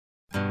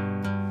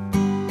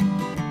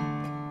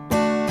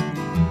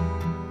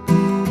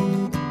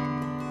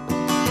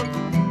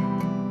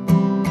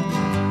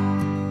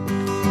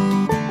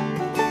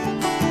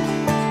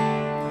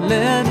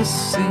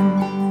us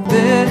sing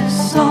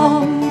this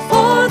song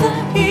for the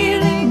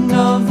healing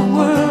of the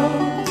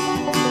world,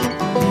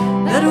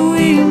 that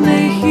we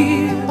may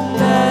hear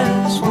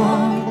as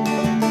one.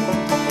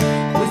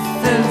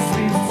 With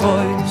every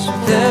voice,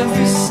 with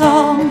every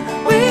song,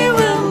 we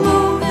will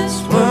move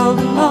this world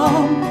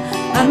along,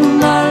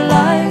 and our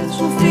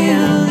lives will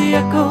feel the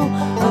echo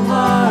of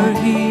our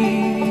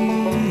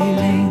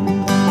healing.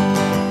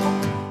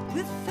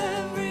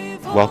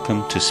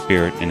 Welcome to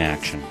Spirit in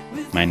Action.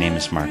 My name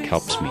is Mark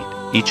Helpsmeet.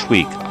 Each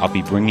week, I'll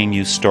be bringing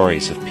you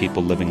stories of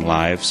people living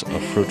lives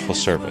of fruitful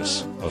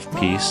service, of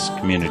peace,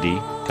 community,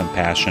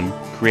 compassion,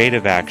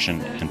 creative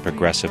action, and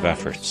progressive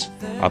efforts.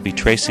 I'll be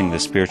tracing the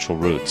spiritual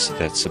roots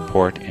that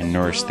support and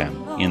nourish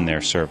them in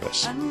their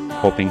service,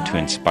 hoping to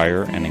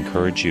inspire and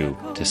encourage you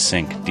to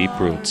sink deep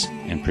roots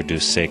and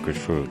produce sacred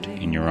fruit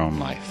in your own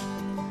life.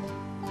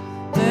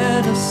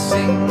 Let us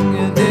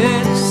sing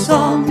this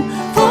song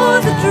for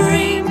the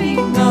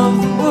dreaming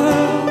of the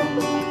world,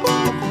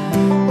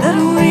 that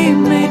we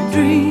may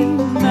dream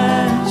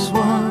as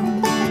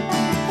one.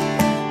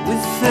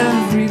 With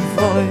every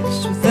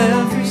voice, with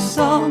every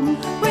song,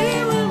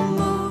 we will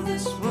move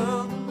this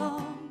world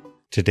along.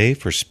 Today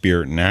for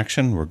Spirit in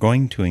Action, we're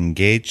going to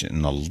engage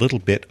in a little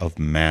bit of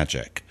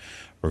magic.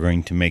 We're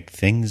going to make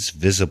things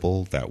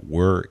visible that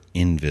were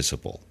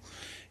invisible.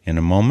 In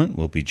a moment,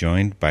 we'll be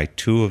joined by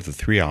two of the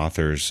three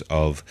authors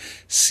of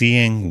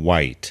Seeing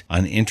White,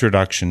 an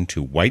introduction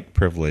to white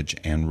privilege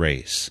and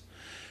race.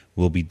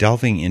 We'll be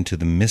delving into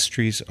the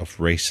mysteries of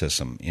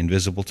racism,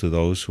 invisible to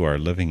those who are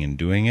living and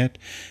doing it,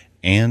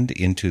 and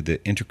into the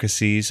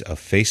intricacies of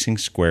facing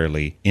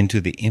squarely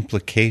into the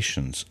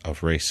implications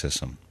of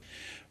racism.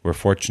 We're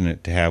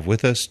fortunate to have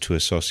with us two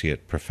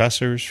associate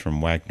professors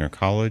from Wagner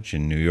College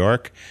in New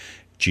York,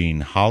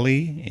 Jean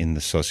Hawley in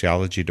the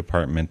Sociology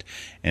Department,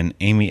 and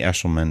Amy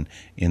Eshelman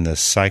in the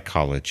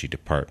Psychology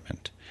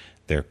Department.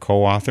 Their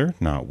co-author,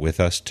 not with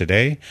us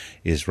today,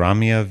 is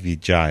Ramya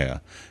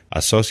Vijaya,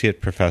 Associate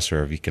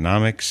Professor of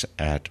Economics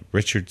at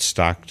Richard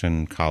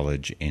Stockton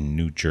College in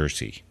New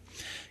Jersey.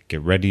 Get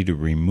ready to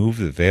remove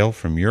the veil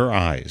from your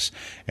eyes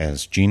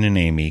as Jean and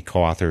Amy,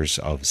 co-authors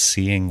of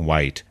Seeing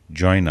White,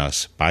 join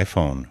us by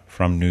phone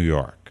from New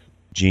York.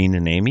 Jean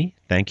and Amy,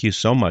 thank you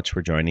so much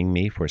for joining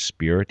me for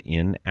Spirit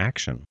in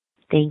Action.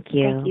 Thank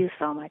you. Thank you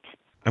so much.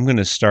 I'm going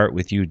to start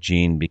with you,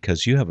 Jean,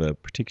 because you have a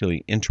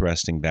particularly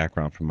interesting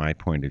background from my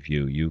point of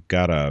view. You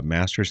got a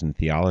master's in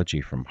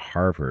theology from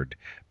Harvard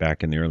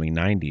back in the early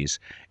 90s,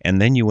 and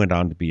then you went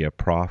on to be a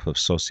prof of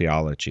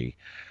sociology.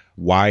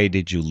 Why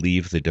did you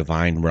leave the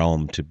divine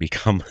realm to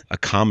become a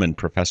common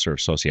professor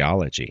of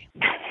sociology?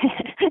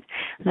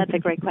 That's a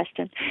great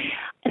question.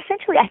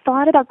 Essentially, I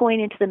thought about going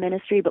into the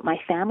ministry, but my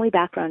family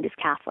background is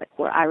Catholic.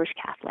 We're Irish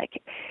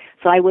Catholic.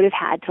 So I would have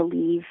had to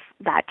leave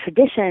that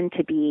tradition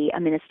to be a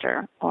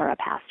minister or a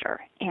pastor,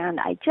 and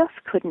I just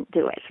couldn't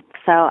do it.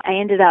 So I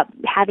ended up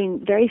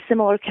having very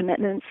similar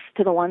commitments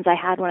to the ones I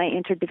had when I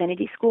entered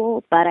divinity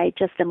school, but I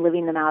just am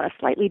living them out a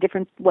slightly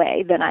different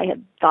way than I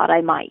had thought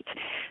I might.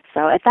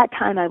 So at that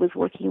time, I was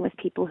working with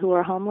people who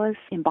were homeless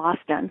in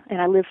Boston,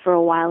 and I lived for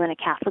a while in a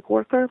Catholic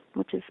worker,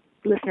 which is,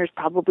 listeners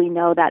probably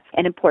know, that's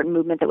an important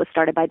movement that was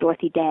started by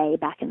Dorothy Day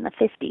back in the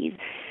 50s.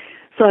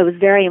 So I was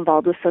very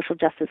involved with social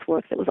justice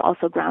work that was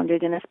also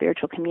grounded in a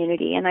spiritual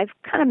community, and I've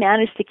kind of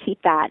managed to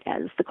keep that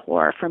as the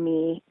core for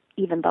me,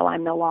 even though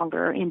I'm no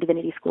longer in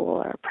divinity school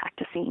or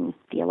practicing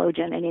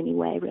theologian in any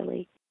way,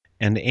 really.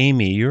 And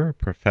Amy, you're a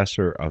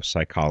professor of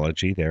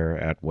psychology there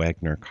at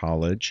Wagner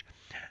College.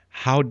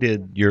 How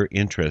did your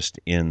interest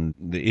in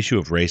the issue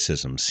of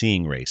racism,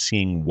 seeing race,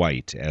 seeing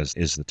white, as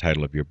is the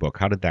title of your book,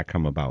 how did that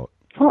come about?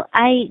 Well,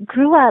 I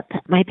grew up,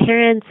 my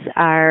parents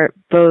are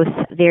both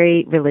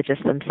very religious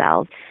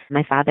themselves.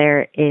 My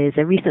father is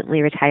a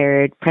recently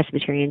retired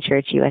Presbyterian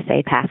Church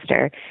USA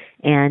pastor,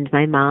 and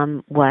my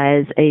mom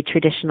was a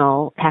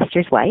traditional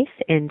pastor's wife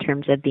in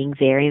terms of being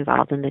very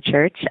involved in the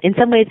church. In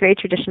some ways very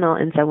traditional,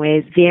 in some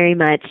ways very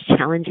much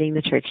challenging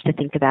the church to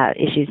think about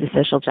issues of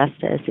social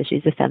justice,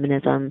 issues of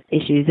feminism,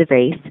 issues of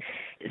race.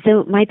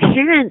 So my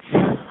parents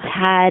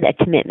had a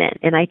commitment,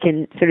 and I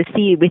can sort of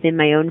see within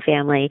my own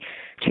family,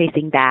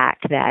 tracing back,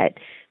 that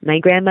my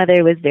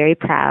grandmother was very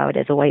proud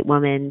as a white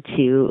woman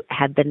to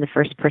have been the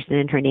first person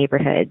in her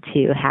neighborhood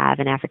to have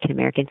an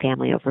African-American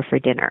family over for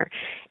dinner.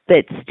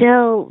 But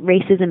still,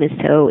 racism is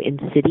so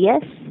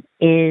insidious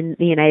in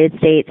the United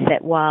States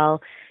that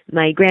while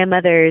my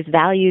grandmother's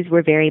values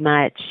were very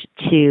much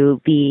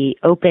to be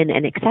open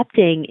and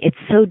accepting, it's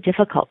so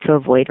difficult to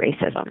avoid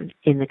racism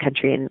in the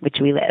country in which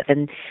we live.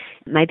 And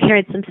my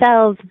parents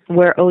themselves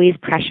were always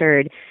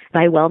pressured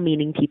by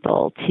well-meaning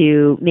people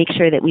to make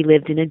sure that we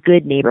lived in a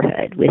good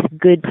neighborhood with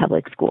good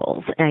public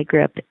schools. I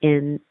grew up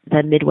in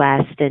the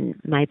Midwest, and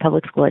my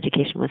public school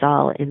education was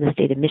all in the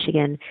state of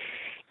Michigan.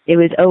 It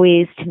was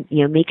always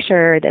to, make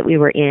sure that we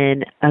were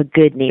in a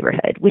good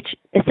neighborhood, which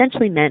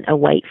essentially meant a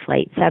white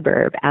flight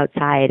suburb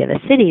outside of a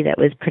city that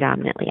was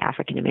predominantly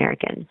African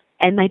American.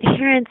 And my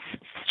parents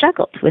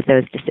struggled with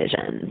those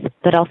decisions,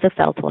 but also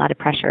felt a lot of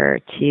pressure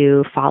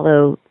to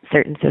follow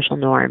certain social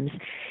norms.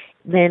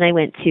 Then I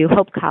went to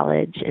Hope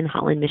College in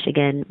Holland,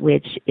 Michigan,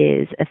 which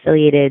is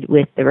affiliated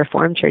with the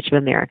Reformed Church of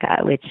America,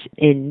 which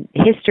in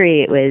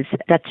history it was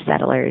Dutch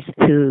settlers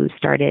who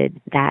started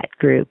that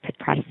group,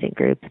 Protestant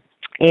group.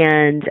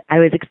 And I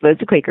was exposed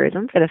to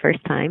Quakerism for the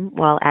first time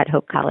while at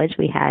Hope College.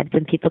 We had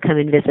some people come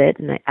and visit,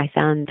 and I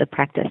found the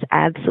practice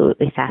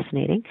absolutely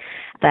fascinating,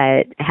 but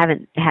I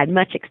haven't had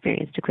much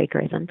experience to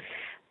Quakerism.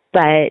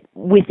 But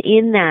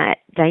within that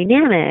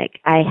dynamic,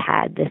 I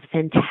had this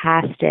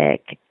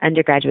fantastic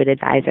undergraduate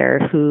advisor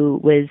who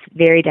was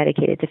very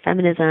dedicated to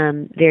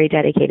feminism, very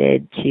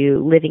dedicated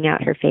to living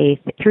out her faith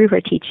through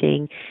her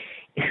teaching,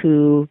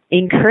 who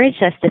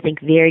encouraged us to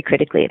think very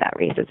critically about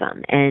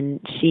racism. And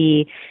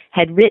she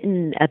had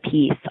written a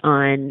piece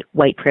on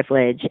white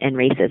privilege and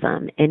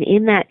racism. And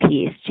in that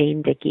piece,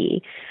 Jane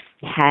Dickey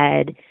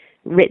had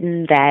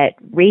written that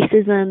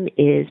racism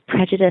is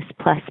prejudice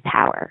plus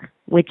power,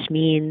 which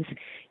means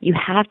you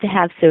have to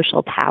have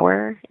social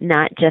power,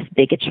 not just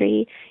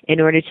bigotry, in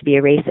order to be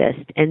a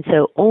racist. And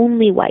so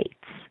only whites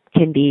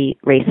can be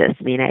racist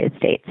in the United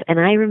States.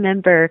 And I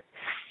remember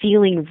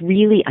feeling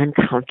really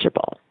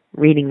uncomfortable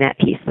reading that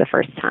piece the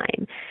first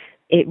time.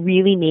 It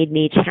really made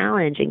me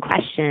challenge and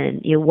question,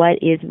 what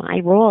is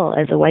my role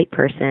as a white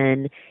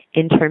person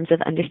in terms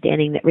of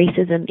understanding that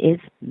racism is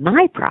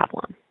my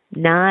problem,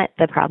 not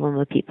the problem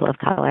of people of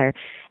color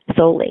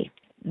solely.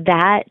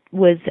 That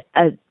was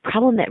a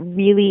problem that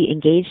really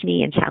engaged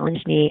me and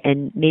challenged me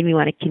and made me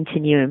want to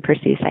continue and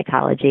pursue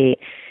psychology.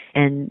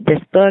 And this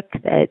book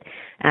that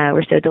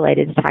we're so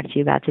delighted to talk to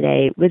you about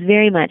today was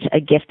very much a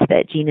gift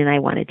that Jean and I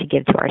wanted to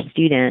give to our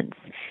students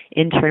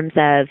in terms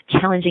of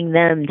challenging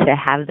them to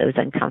have those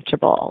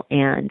uncomfortable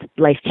and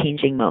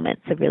life-changing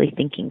moments of really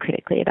thinking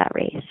critically about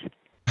race.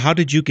 How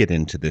did you get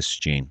into this,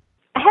 Jean?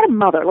 I had a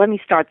mother, let me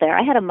start there.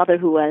 I had a mother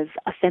who was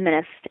a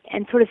feminist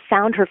and sort of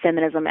found her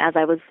feminism as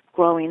I was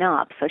growing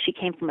up. So she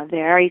came from a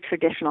very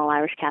traditional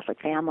Irish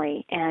Catholic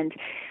family, and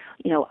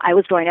I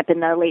was growing up in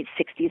the late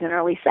 60s and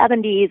early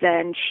 70s,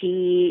 and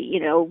she,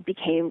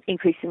 became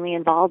increasingly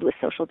involved with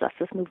social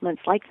justice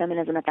movements like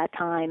feminism at that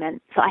time. And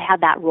so I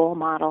had that role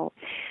model.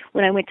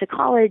 When I went to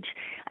college,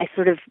 I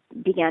sort of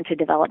began to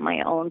develop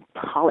my own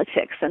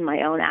politics and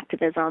my own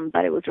activism,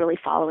 but it was really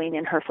following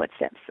in her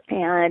footsteps.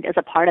 And as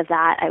a part of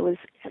that, I was,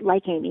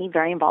 like Amy,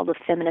 very involved with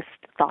feminist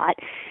thought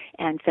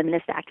and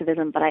feminist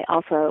activism, but I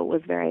also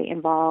was very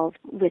involved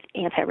with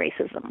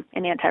anti-racism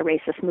and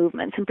anti-racist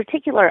movements. In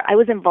particular, I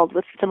was involved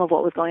with some of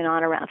what was going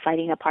on around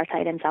fighting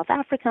apartheid in South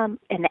Africa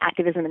and the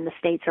activism in the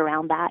States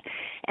around that,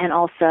 and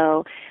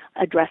also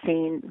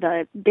addressing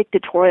the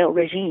dictatorial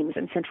regimes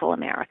in Central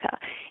America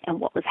and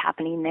what was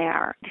happening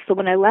there. So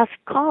when I left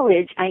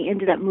college, I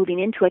ended up moving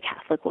into a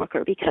Catholic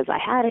worker because I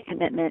had a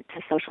commitment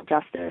to social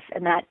justice,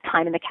 and that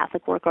time in the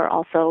Catholic worker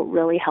also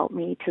really helped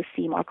me to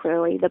see more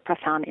clearly the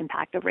profound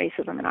impact of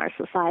racism in our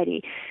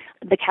society.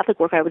 The Catholic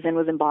worker I was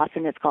in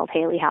Boston. It's called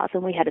Haley House,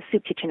 and we had a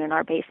soup kitchen in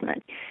our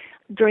basement.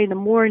 During the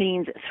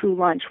mornings through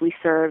lunch, we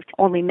served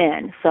only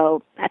men.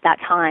 So at that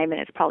time,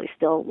 and it's probably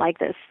still like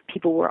this,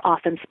 people were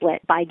often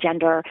split by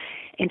gender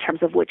in terms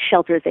of which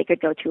shelters they could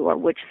go to or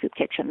which soup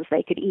kitchens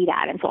they could eat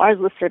at. And so ours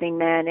was serving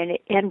men,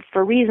 and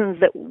for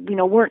reasons that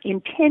weren't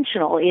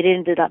intentional, it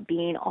ended up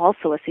being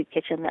also a soup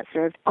kitchen that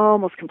served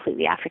almost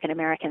completely African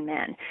American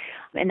men.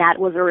 And that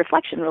was a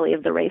reflection, really,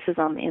 of the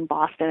racism in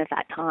Boston at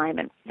that time.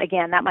 And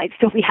again, that might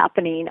still be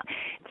happening.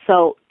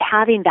 So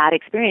having that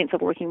experience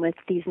of working with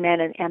these men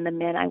and the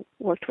men I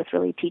worked with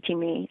really teaching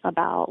me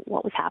about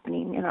what was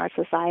happening in our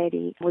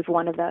society was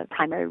one of the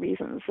primary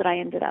reasons that I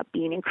ended up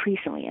being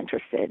increasingly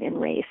interested in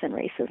race and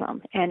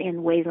racism and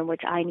in ways in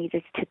which I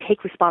needed to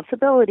take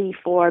responsibility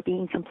for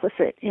being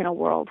complicit in a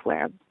world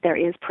where there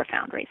is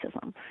profound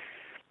racism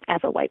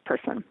as a white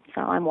person.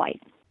 So I'm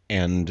white.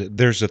 And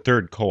there's a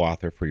third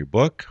co-author for your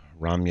book,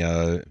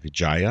 Ramya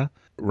Vijaya.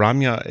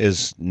 Ramya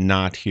is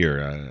not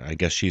here. I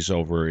guess she's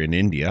over in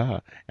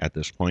India at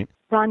this point.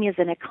 Ramya is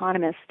an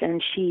economist,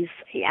 and she's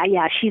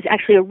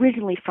actually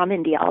originally from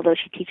India, although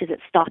she teaches at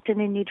Stockton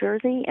in New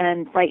Jersey,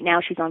 and right now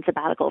she's on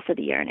sabbatical for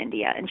the year in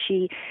India. And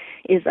she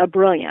is a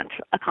brilliant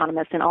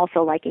economist and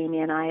also, like Amy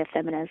and I, a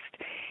feminist.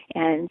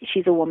 And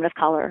she's a woman of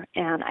color.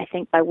 And I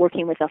think by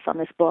working with us on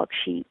this book,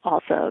 she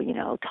also,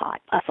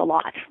 taught us a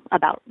lot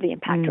about the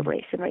impact of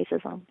race and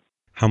racism.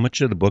 How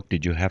much of the book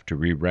did you have to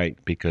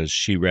rewrite because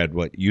she read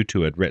what you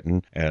two had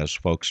written as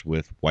folks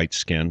with white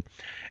skin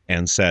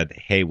and said,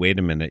 hey, wait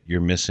a minute,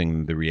 you're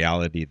missing the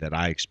reality that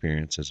I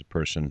experience as a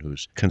person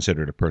who's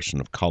considered a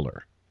person of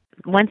color?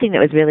 One thing that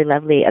was really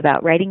lovely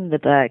about writing the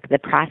book, the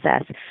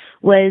process,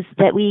 was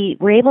that we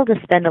were able to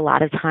spend a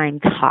lot of time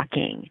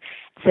talking.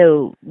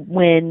 So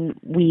when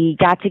we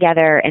got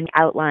together and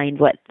outlined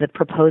what the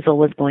proposal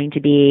was going to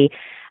be,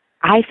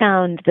 I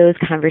found those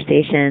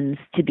conversations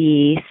to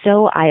be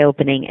so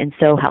eye-opening and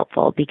so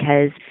helpful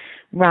because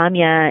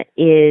Ramya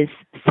is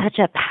such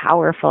a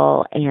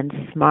powerful and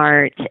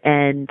smart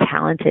and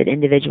talented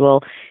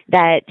individual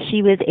that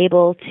she was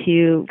able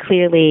to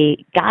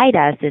clearly guide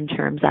us in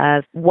terms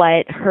of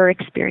what her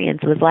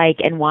experience was like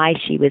and why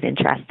she was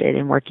interested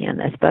in working on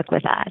this book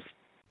with us.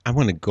 I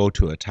want to go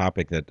to a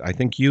topic that I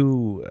think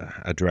you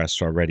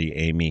addressed already,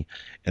 Amy,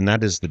 and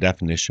that is the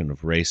definition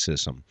of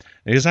racism.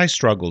 Because I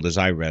struggled as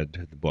I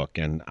read the book,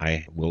 and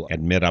I will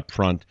admit up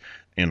front,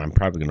 and I'm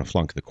probably going to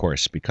flunk the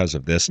course because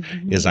of this,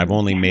 is I've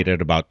only made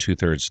it about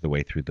 2/3 of the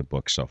way through the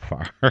book so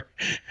far.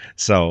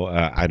 So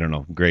I don't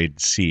know,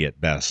 grade C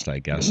at best, I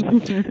guess.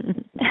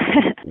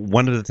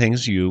 One of the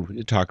things you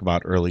talk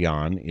about early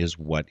on is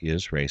what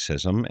is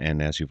racism,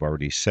 and as you've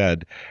already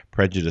said,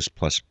 prejudice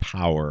plus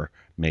power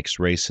makes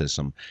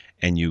racism.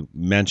 And you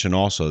mention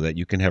also that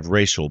you can have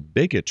racial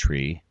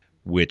bigotry,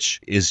 which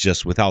is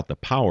just without the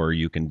power,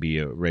 you can be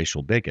a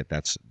racial bigot.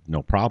 That's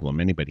no problem.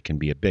 Anybody can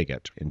be a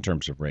bigot in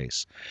terms of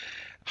race.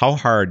 How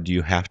hard do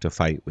you have to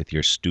fight with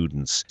your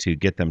students to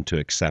get them to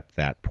accept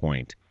that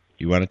point?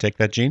 You want to take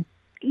that, Jean?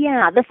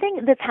 Yeah, the thing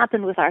that's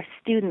happened with our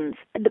students,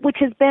 which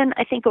has been,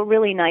 I think, a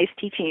really nice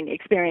teaching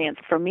experience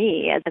for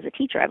me as a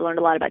teacher. I've learned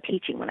a lot about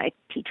teaching when I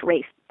teach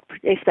race,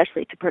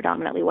 especially to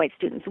predominantly white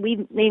students.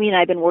 Amy and I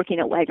have been working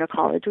at Wagner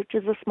College, which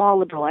is a small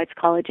liberal arts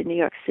college in New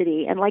York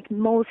City. And like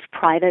most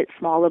private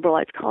small liberal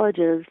arts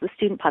colleges, the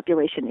student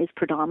population is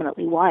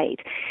predominantly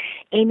white.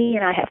 Amy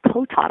and I have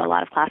co-taught a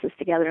lot of classes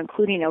together,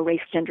 including a race,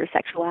 gender,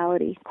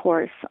 sexuality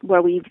course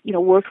where we've,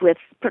 worked with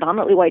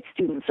predominantly white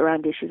students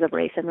around issues of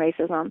race and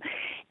racism.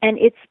 And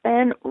it's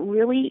been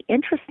really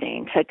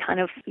interesting to kind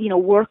of,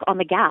 work on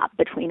the gap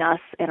between us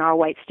and our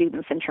white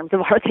students in terms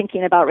of our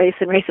thinking about race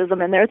and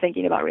racism and their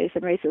thinking about race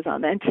and racism.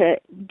 And to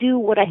do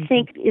what I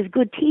think is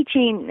good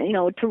teaching,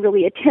 to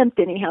really attempt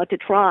anyhow to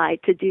try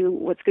to do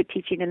what's good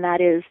teaching, and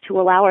that is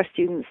to allow our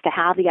students to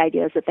have the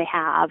ideas that they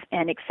have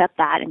and accept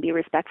that and be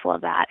respectful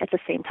of that at the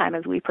same time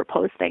as we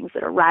propose things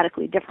that are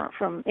radically different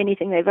from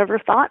anything they've ever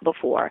thought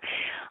before.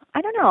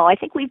 I don't know. I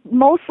think we've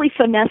mostly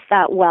finessed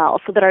that well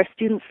so that our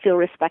students feel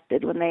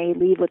respected when they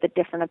leave with a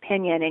different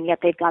opinion, and yet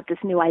they've got this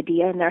new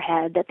idea in their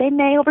head that they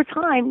may over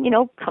time,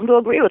 come to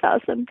agree with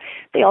us, and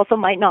they also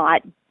might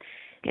not.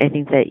 I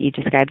think that you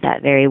described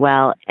that very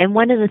well. And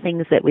one of the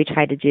things that we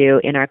try to do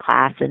in our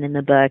class and in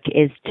the book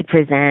is to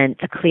present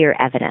clear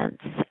evidence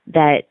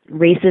that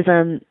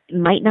racism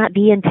might not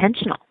be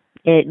intentional.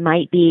 It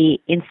might be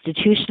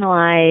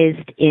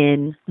institutionalized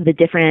in the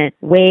different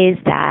ways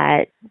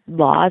that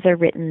laws are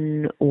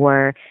written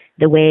or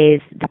the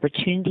ways the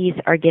opportunities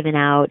are given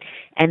out,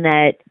 and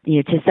that,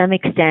 to some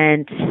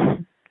extent,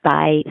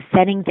 by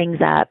setting things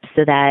up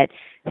so that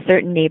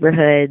certain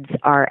neighborhoods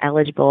are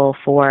eligible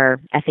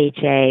for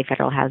FHA,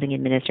 Federal Housing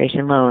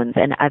Administration loans,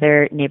 and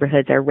other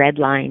neighborhoods are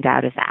redlined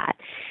out of that.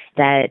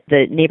 That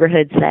the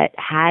neighborhoods that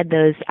had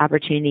those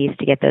opportunities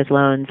to get those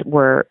loans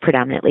were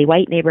predominantly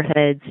white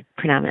neighborhoods,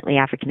 predominantly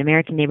African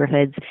American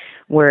neighborhoods,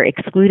 were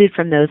excluded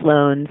from those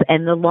loans,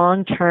 and the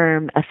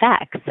long-term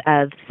effects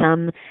of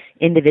some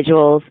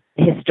individuals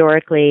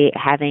historically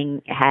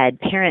having had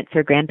parents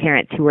or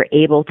grandparents who were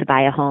able to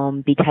buy a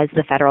home because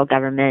the federal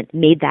government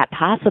made that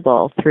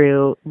possible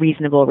through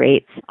reasonable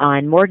rates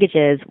on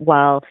mortgages,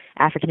 while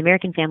African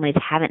American families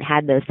haven't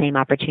had those same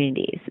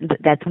opportunities.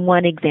 That's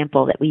one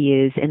example that we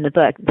use in the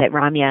book that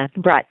Ramya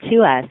brought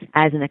to us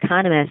as an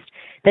economist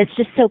that's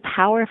just so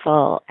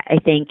powerful, I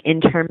think,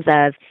 in terms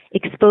of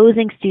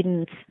exposing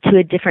students to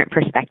a different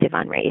perspective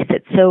on race.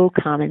 It's so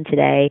common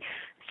today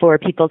for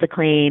people to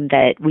claim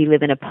that we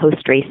live in a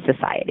post-race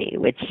society,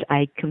 which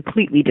I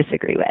completely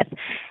disagree with.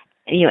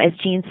 As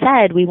Jean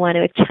said, we want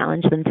to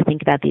challenge them to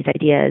think about these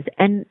ideas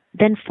and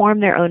then form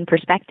their own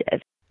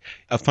perspective.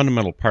 A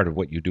fundamental part of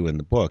what you do in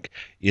the book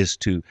is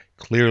to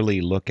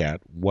clearly look at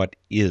what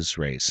is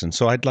race. And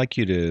so I'd like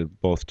you to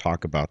both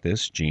talk about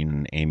this, Jean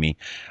and Amy,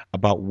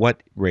 about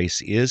what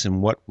race is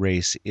and what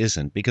race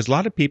isn't, because a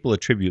lot of people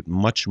attribute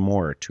much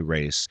more to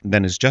race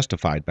than is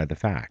justified by the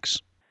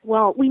facts.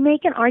 Well, we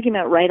make an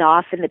argument right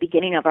off in the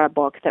beginning of our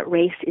book that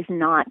race is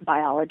not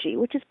biology,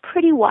 which is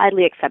pretty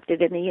widely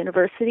accepted in the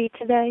university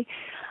today,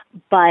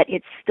 but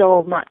it's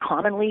still not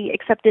commonly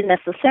accepted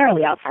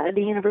necessarily outside of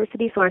the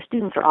university, so our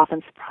students are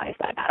often surprised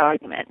by that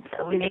argument.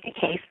 So we make a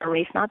case for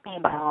race not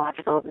being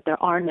biological, that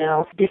there are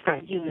no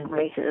different human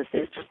races.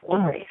 There's just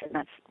one race, and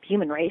that's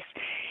human race.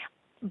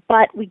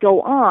 But we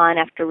go on,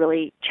 after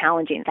really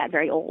challenging that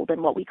very old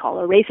and what we call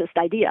a racist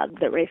idea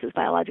that race is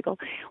biological,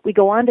 we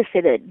go on to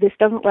say that this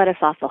doesn't let us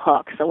off the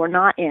hook. So we're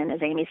not in, as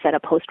Amy said, a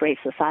post-race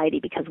society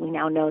because we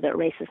now know that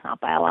race is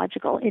not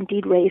biological.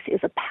 Indeed, race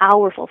is a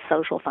powerful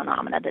social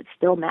phenomena that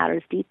still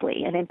matters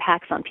deeply and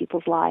impacts on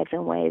people's lives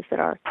in ways that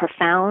are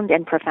profound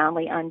and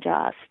profoundly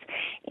unjust.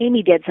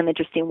 Amy did some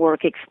interesting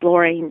work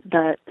exploring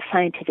the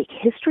scientific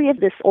history of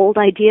this old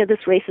idea, this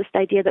racist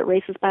idea that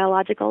race is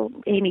biological.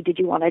 Amy, did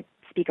you want to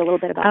speak a little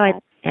bit about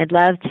that? I'd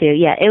love to.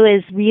 Yeah, it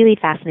was really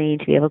fascinating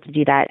to be able to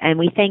do that. And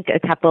we thank a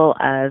couple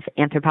of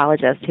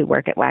anthropologists who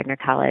work at Wagner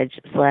College,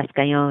 Celeste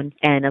Gayon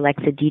and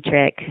Alexa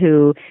Dietrich,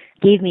 who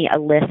gave me a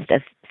list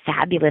of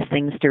fabulous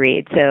things to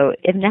read. So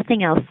if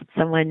nothing else,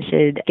 someone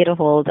should get a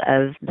hold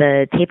of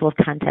the table of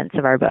contents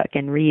of our book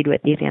and read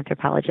what these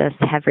anthropologists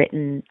have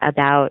written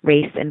about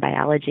race and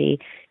biology,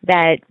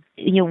 that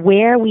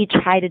where we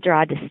try to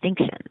draw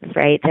distinctions,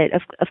 right? That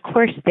of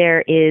course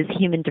there is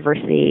human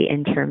diversity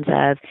in terms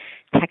of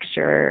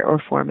texture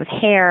or form of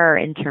hair,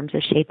 in terms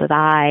of shape of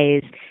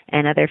eyes,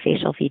 and other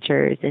facial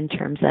features in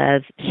terms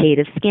of shade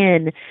of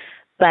skin.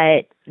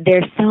 But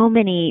there's so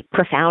many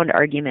profound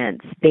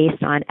arguments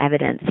based on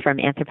evidence from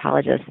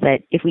anthropologists that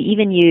if we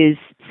even use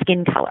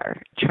skin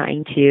color,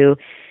 trying to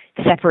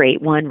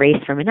separate one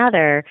race from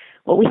another,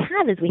 what we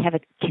have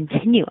a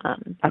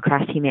continuum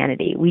across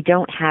humanity. We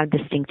don't have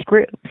distinct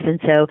groups. And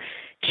so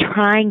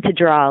trying to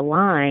draw a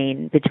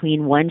line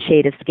between one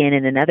shade of skin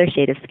and another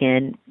shade of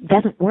skin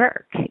doesn't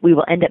work. We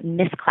will end up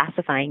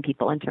misclassifying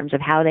people in terms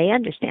of how they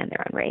understand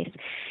their own race.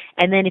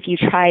 And then if you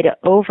try to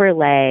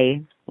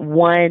overlay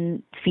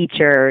one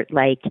feature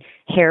like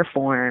hair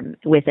form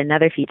with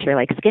another feature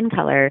like skin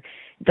color,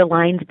 the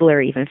lines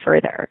blur even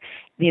further.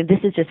 This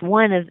is just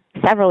one of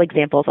several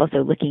examples,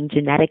 also looking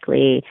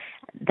genetically,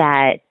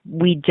 that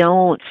we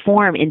don't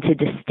form into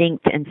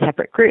distinct and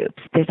separate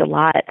groups. There's a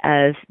lot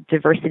of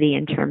diversity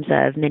in terms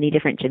of many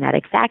different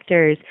genetic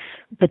factors,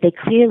 but they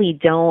clearly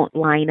don't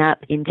line up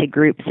into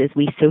groups as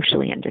we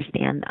socially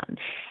understand them.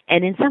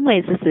 And in some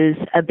ways, this is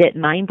a bit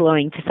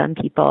mind-blowing to some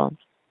people.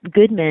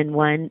 Goodman,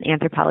 one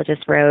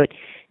anthropologist, wrote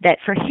that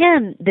for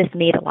him, this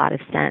made a lot of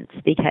sense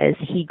because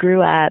he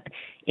grew up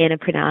in a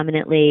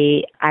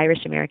predominantly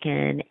Irish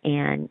American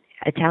and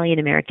Italian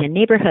American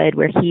neighborhood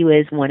where he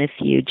was one of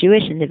few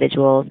Jewish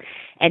individuals,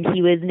 and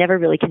he was never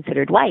really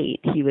considered white.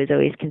 He was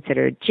always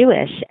considered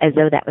Jewish, as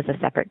though that was a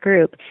separate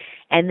group.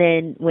 And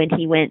then when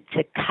he went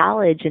to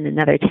college in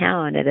another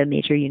town at a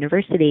major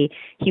university,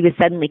 he was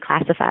suddenly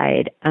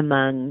classified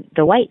among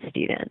the white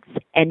students.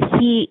 And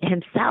he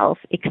himself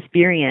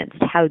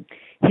experienced how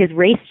his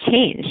race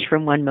changed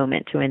from one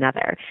moment to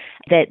another.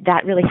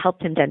 That really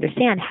helped him to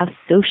understand how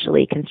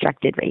socially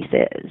constructed race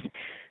is.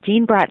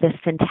 Jean brought this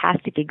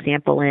fantastic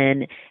example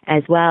in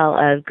as well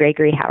of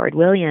Gregory Howard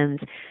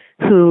Williams,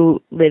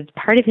 who lived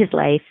part of his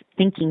life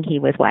thinking he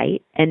was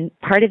white and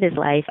part of his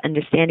life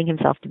understanding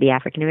himself to be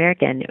African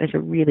American. It was a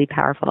really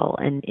powerful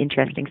and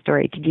interesting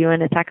story. Did you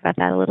want to talk about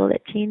that a little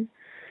bit, Jean?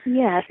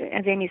 Yes,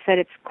 as Amy said,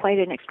 it's quite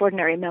an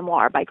extraordinary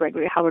memoir by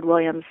Gregory Howard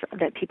Williams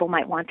that people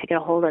might want to get a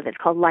hold of. It's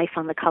called Life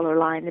on the Color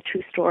Line, the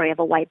true story of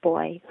a white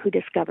boy who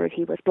discovered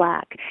he was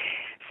black.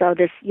 So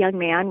this young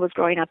man was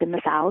growing up in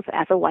the South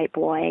as a white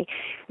boy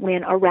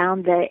when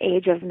around the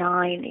age of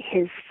 9,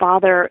 his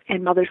father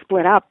and mother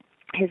split up.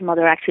 His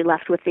mother actually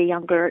left with the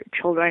younger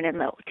children, and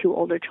the 2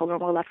 older children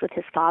were left with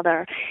his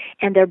father.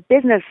 And their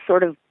business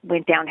sort of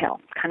went downhill,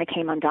 kind of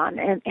came undone.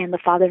 And the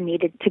father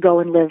needed to go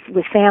and live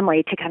with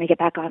family to kind of get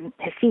back on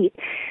his feet.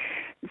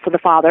 So the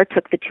father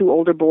took the 2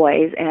 older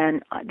boys,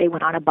 and they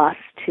went on a bus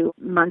to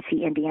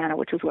Muncie, Indiana,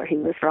 which is where he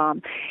was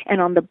from.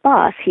 And on the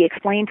bus, he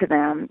explained to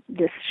them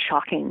this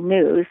shocking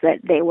news that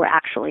they were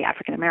actually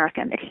African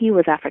American, that he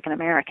was African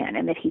American,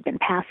 and that he'd been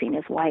passing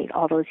as white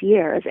all those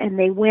years. And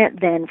they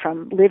went then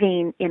from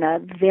living in a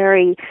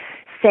very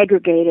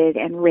segregated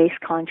and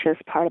race-conscious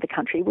part of the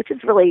country, which is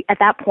really, at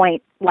that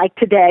point, like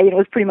today, it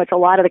was pretty much a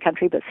lot of the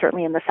country, but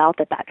certainly in the South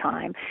at that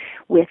time,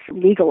 with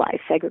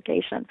legalized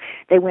segregation.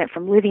 They went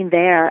from living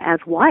there as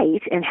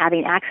white and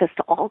having access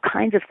to all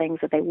kinds of things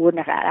that they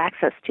wouldn't have had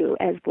access to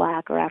as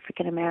black or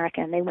African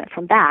American. They went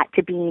from that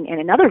to being in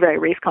another very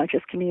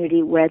race-conscious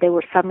community where they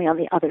were suddenly on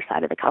the other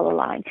side of the color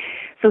line.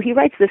 So he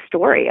writes this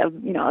story of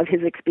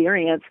his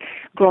experience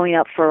growing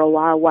up for a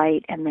while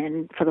white and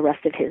then for the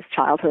rest of his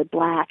childhood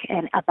black,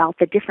 and about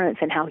the difference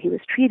in how he was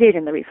treated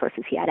and the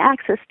resources he had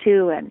access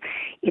to. And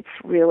it's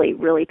really,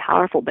 really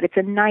powerful. But it's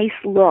a nice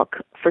look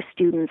for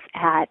students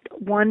at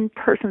one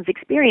person's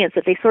experience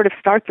that they sort of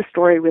start the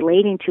story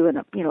relating to. And,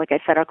 like I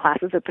said, our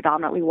classes are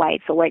predominantly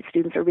white, so white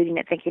students are reading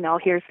it thinking, oh,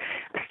 here's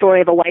a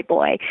story of a white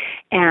boy.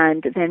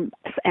 And then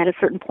at a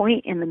certain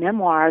point in the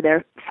memoir,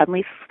 they're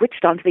suddenly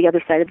switched onto the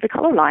other side of the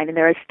color line, and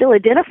they're still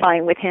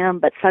identifying with him,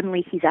 but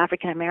suddenly he's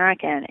African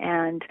American.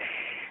 And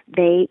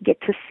they get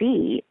to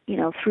see,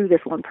 through this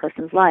one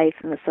person's life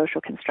and the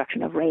social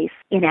construction of race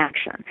in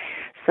action.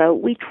 So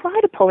we try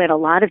to pull in a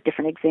lot of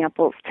different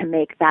examples to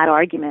make that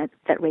argument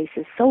that race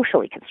is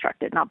socially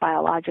constructed, not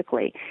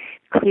biologically,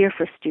 clear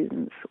for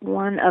students.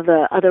 One of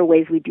the other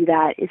ways we do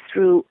that is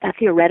through a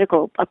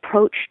theoretical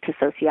approach to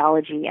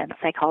sociology and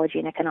psychology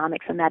and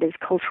economics, and that is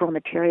cultural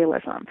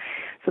materialism.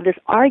 So this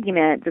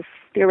argument, this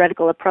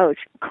theoretical approach,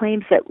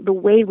 claims that the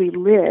way we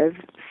live,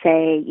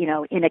 say,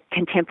 in a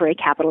contemporary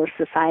capitalist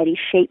society,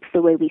 shapes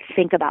the way we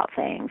think about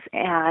things.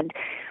 And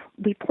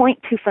we point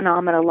to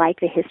phenomena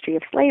like the history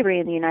of slavery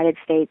in the United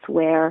States,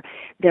 where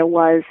there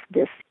was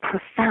this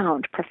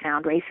profound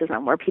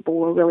racism, where people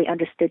were really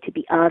understood to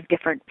be of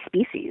different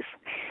species.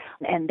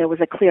 And there was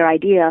a clear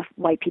idea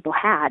white people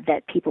had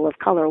that people of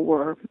color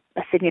were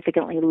a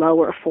significantly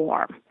lower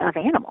form of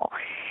animal.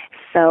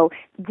 So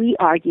we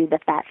argue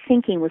that that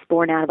thinking was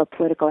born out of a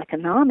political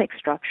economic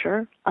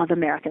structure of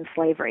American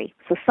slavery.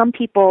 So some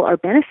people are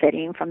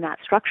benefiting from that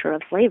structure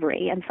of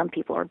slavery and some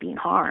people are being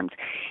harmed.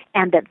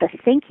 And that the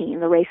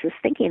thinking, the racist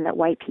thinking that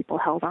white people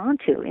held on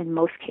to in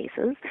most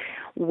cases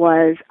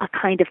was a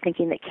kind of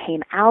thinking that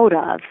came out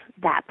of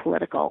that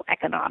political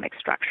economic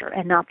structure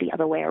and not the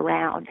other way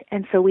around.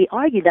 And so we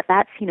argue that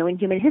that's, in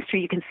human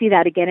history, you can see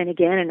that again and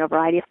again in a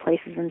variety of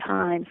places and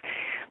times,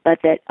 but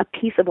that a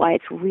piece of why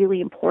it's really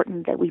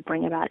important that we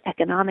bring about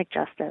economic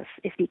justice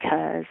is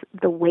because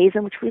the ways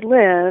in which we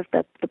live,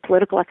 the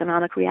political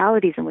economic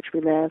realities in which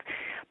we live,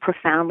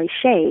 profoundly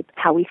shape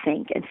how we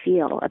think and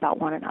feel about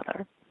one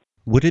another.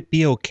 Would it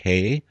be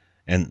okay,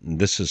 and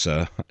this is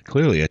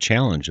clearly a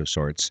challenge of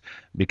sorts,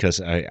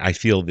 because I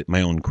feel that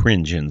my own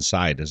cringe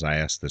inside as I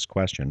ask this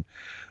question,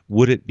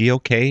 would it be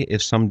okay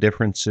if some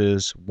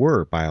differences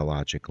were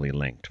biologically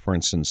linked? For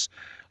instance,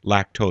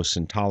 lactose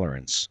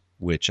intolerance,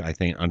 which I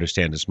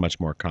understand is much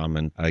more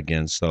common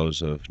against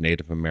those of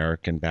Native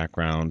American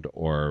background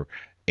or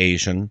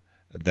Asian,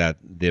 that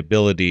the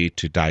ability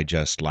to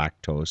digest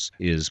lactose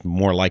is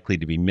more likely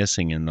to be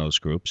missing in those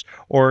groups,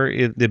 or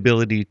the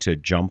ability to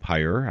jump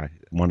higher.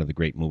 One of the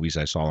great movies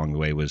I saw along the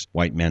way was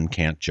White Men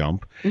Can't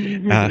Jump,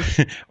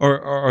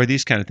 or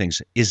these kind of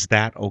things. Is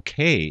that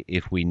okay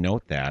if we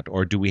note that,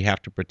 or do we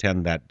have to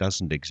pretend that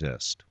doesn't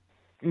exist?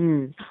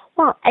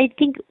 Well, I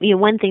think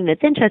one thing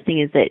that's interesting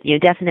is that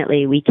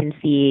definitely we can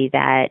see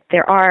that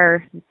there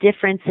are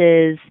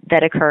differences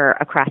that occur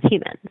across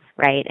humans,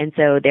 right? And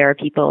so there are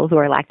people who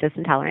are lactose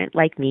intolerant,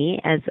 like me,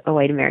 as a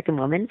white American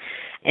woman,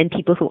 and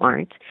people who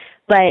aren't.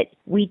 But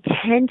we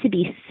tend to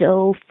be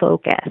so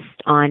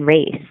focused on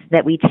race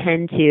that we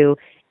tend to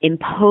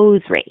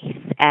impose race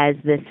as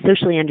the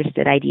socially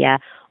understood idea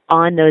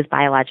on those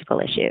biological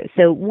issues.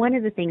 So one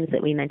of the things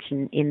that we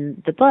mention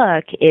in the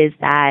book is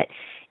that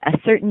a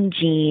certain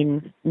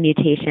gene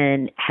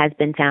mutation has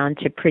been found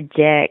to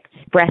predict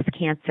breast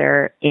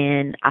cancer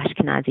in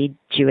Ashkenazi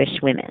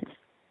Jewish women.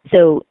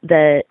 So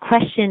the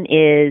question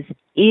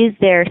is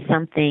there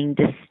something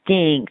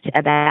distinct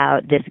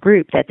about this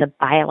group that's a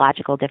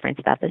biological difference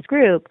about this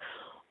group,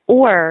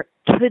 or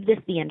could this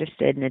be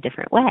understood in a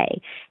different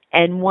way?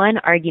 And one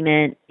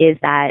argument is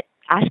that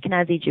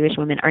Ashkenazi Jewish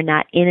women are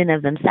not in and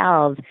of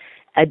themselves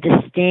a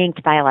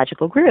distinct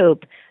biological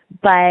group,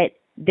 but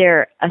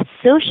they're a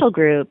social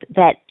group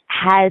that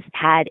has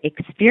had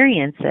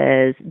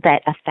experiences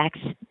that affect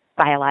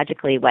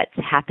biologically what's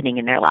happening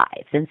in their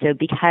lives. And so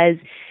because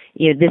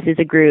this is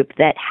a group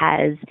that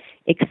has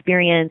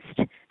experienced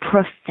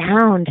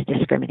profound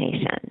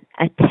discrimination,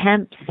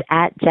 attempts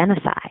at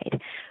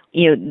genocide.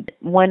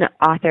 One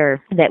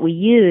author that we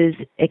use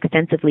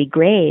extensively,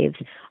 Graves,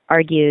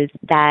 argues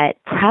that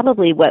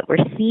probably what we're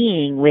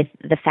seeing with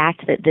the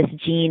fact that this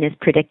gene is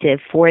predictive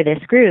for this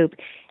group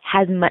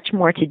has much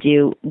more to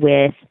do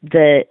with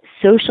the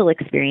social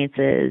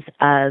experiences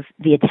of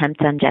the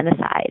attempt on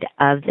genocide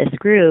of this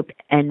group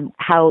and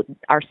how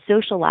our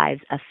social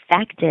lives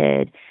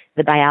affected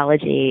the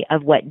biology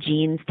of what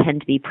genes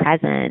tend to be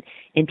present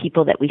in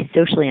people that we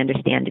socially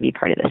understand to be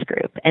part of this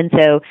group. And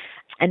so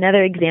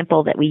another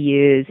example that we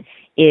use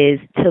is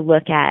to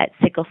look at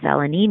sickle cell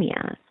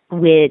anemia,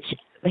 which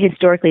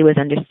historically was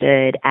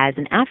understood as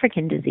an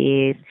African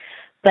disease,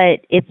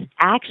 but it's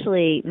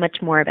actually much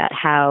more about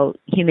how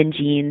human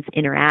genes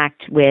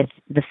interact with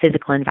the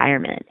physical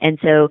environment. And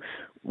so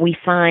we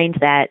find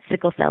that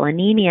sickle cell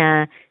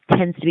anemia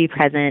tends to be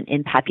present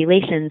in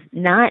populations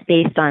not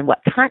based on what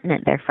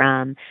continent they're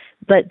from,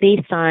 but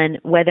based on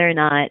whether or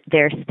not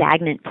they're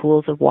stagnant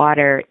pools of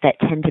water that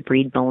tend to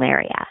breed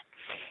malaria.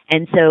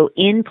 And so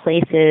in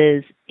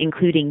places,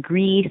 including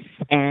Greece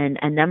and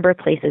a number of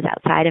places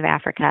outside of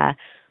Africa,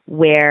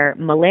 where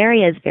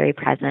malaria is very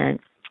present,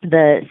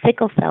 the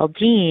sickle cell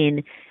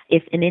gene,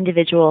 if an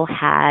individual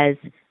has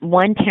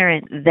one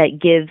parent that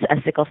gives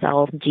a sickle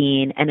cell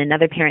gene and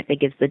another parent that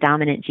gives the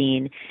dominant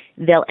gene,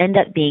 they'll end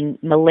up being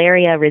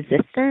malaria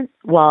resistant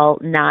while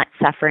not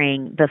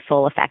suffering the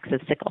full effects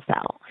of sickle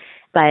cell.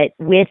 But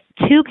with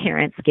two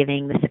parents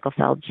giving the sickle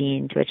cell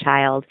gene to a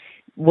child,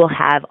 we'll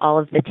have all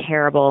of the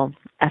terrible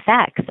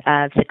effects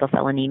of sickle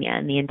cell anemia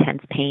and the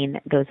intense pain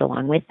that goes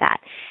along with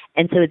that.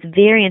 And so it's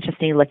very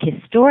interesting to look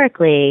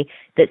historically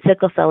that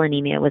sickle cell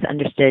anemia was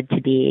understood to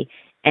be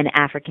an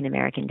African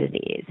American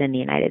disease in the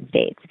United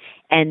States.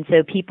 And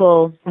so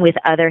people with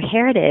other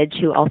heritage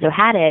who also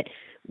had it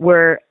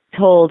were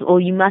told, well,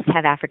 you must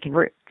have African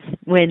roots,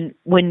 when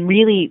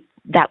really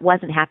that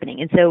wasn't happening.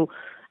 And so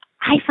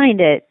I find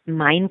it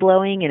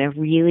mind-blowing in a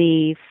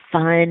really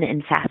fun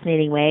and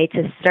fascinating way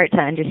to start to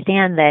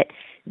understand that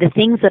the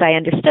things that I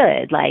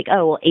understood, like,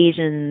 oh, well,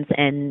 Asians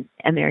and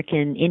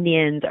American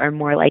Indians are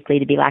more likely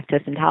to be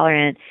lactose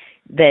intolerant,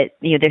 that,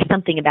 there's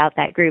something about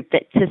that group,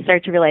 that to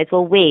start to realize,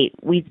 well, wait,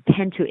 we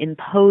tend to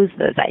impose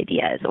those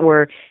ideas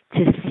or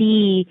to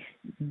see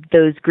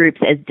those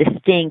groups as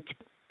distinct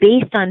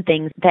based on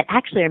things that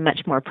actually are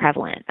much more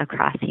prevalent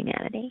across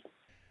humanity.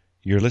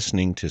 You're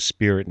listening to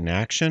Spirit in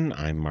Action.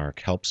 I'm Mark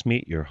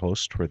Helpsmeet, your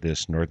host for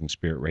this Northern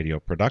Spirit Radio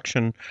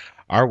production.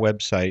 Our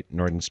website,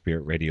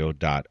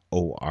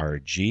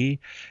 northernspiritradio.org.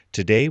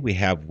 Today we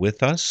have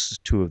with us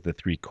two of the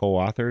three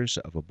co-authors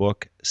of a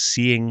book,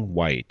 Seeing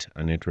White,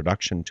 An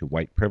Introduction to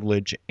White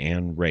Privilege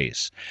and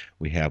Race.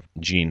 We have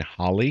Jean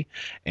Holley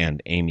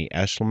and Amy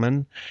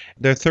Eshelman.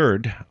 Their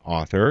third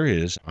author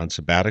is on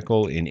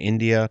sabbatical in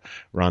India,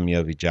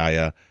 Ramya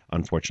Vijaya,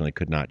 unfortunately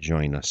could not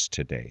join us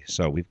today.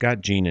 So we've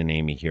got Jean and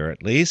Amy here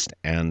at least,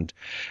 and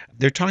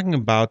they're talking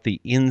about the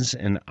ins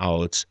and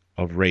outs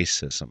of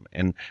racism.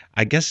 And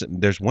I guess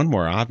there's one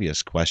more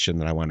obvious question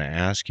that I want to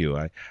ask you.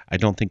 I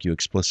don't think you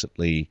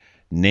explicitly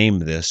name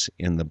this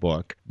in the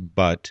book,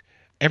 but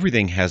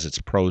everything has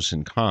its pros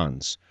and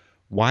cons.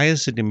 Why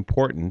is it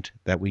important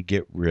that we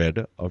get rid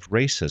of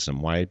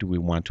racism? Why do we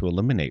want to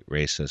eliminate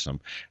racism?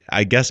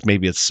 I guess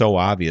maybe it's so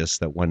obvious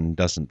that one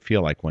doesn't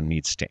feel like one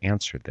needs to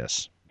answer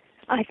this.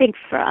 I think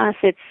for us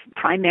it's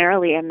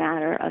primarily a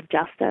matter of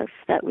justice,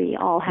 that we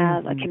all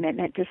have a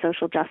commitment to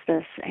social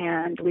justice,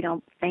 and we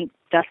don't think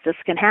justice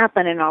can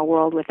happen in our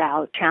world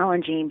without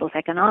challenging both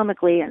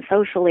economically and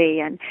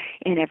socially and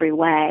in every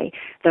way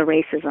the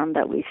racism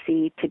that we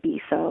see to be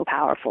so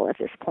powerful at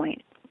this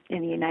point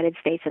in the United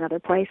States and other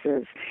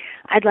places.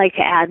 I'd like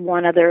to add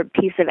one other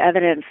piece of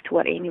evidence to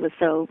what Amy was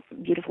so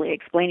beautifully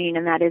explaining,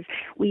 and that is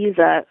we use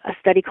a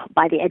study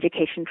by the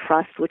Education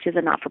Trust, which is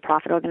a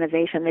not-for-profit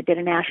organization that did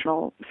a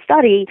national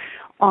study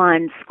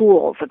on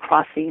schools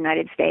across the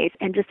United States.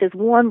 And just as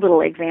one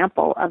little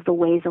example of the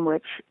ways in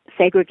which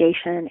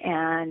segregation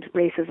and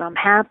racism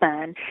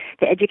happen,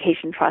 the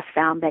Education Trust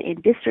found that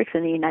in districts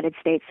in the United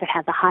States that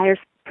had the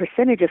highest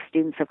percentage of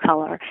students of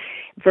color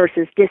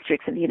versus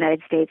districts in the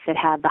United States that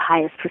had the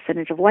highest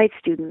percentage of white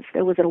students,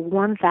 there was a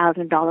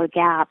 $1,000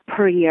 gap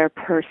per year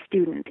per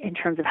student in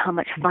terms of how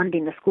much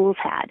funding the schools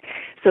had.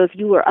 So if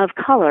you were of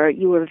color,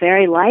 you were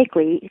very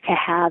likely to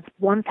have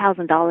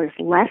 $1,000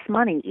 less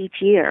money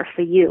each year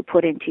for you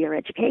put into your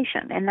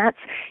education. And that's,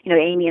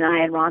 Amy and I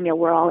and Ramya,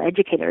 we're all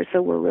educators, so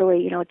we're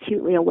really,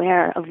 acutely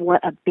aware of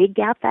what a big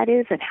gap that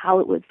is and how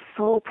it would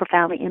so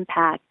profoundly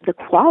impact the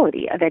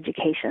quality of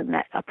education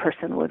that a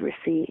person would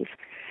receive.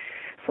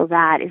 So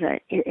that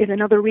is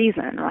another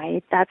reason,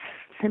 right? That's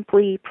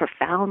simply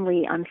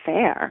profoundly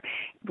unfair.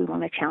 We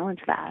want to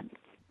challenge that.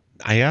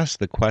 I ask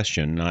the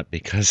question not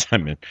because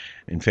I'm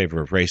in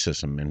favor of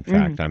racism. In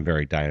fact, I'm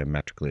very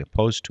diametrically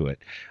opposed to it.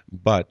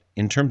 But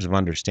in terms of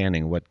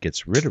understanding what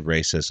gets rid of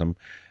racism,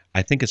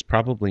 I think it's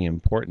probably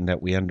important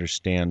that we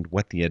understand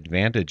what the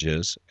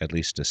advantages, at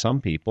least to some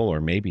people,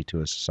 or maybe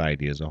to a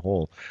society as a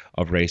whole,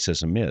 of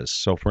racism is.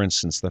 So, for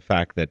instance, the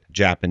fact that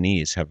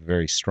Japanese have a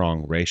very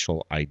strong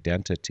racial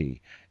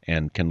identity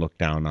and can look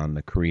down on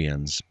the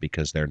Koreans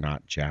because they're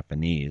not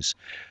Japanese.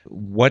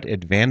 What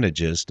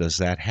advantages does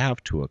that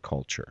have to a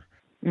culture?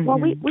 Well,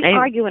 we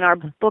argue in our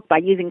book by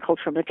using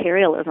cultural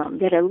materialism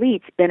that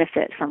elites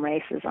benefit from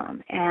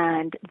racism,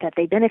 and that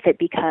they benefit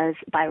because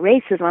by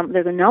racism,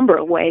 there's a number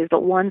of ways,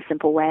 but one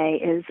simple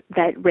way is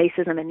that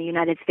racism in the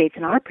United States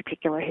in our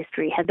particular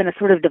history has been a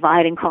sort of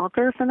divide and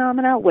conquer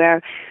phenomena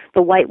where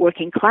the white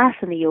working class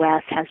in the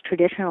U.S. has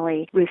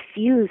traditionally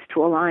refused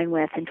to align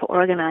with and to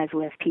organize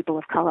with people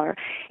of color,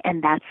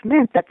 and that's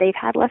meant that they've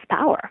had less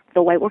power.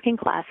 The white working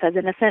class has,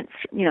 in a sense,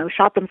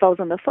 shot themselves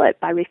in the foot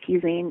by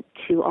refusing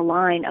to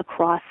align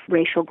across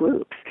racial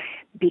groups,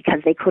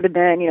 because they could have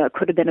been, it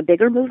could have been a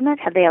bigger movement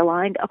had they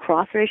aligned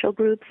across racial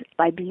groups.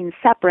 By being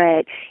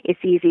separate,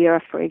 it's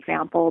easier, for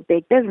example,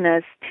 big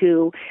business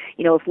to,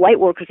 if white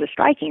workers are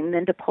striking,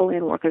 than to pull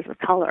in workers of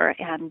color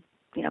and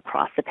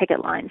cross the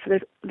picket line. So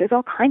there's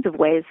all kinds of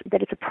ways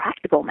that it's a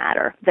practical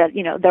matter, that,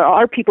 there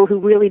are people who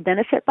really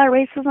benefit by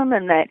racism,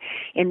 and that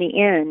in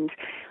the end,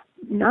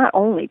 not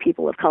only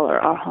people of color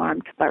are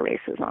harmed by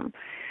racism.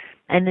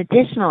 An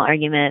additional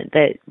argument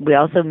that we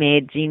also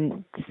made,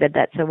 Jean said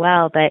that so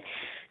well, but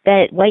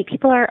that white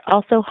people are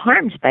also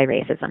harmed by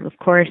racism. Of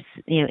course,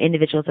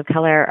 individuals of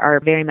color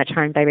are very much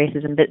harmed by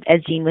racism, but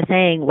as Jean was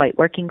saying, white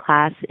working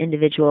class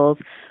individuals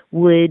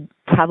would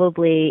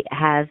probably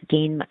have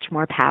gained much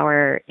more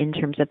power in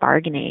terms of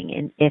bargaining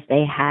and if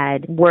they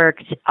had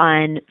worked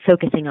on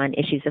focusing on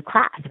issues of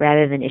class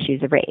rather than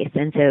issues of race.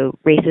 And so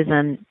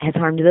racism has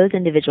harmed those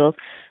individuals.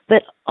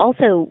 But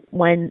also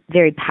one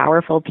very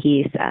powerful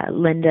piece,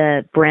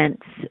 Linda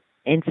Brent's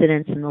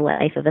Incidents in the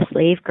Life of a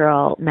Slave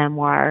Girl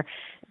memoir,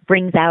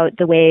 brings out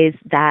the ways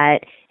that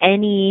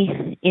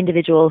any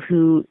individual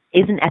who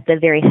isn't at the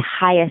very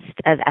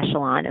highest of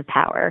echelon of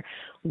power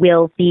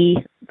will be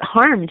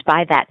harmed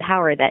by that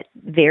power that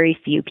very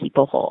few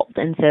people hold.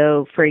 And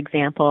so, for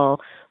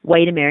example,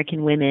 white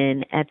American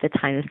women at the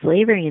time of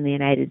slavery in the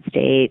United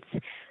States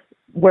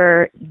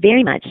were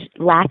very much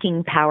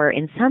lacking power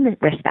in some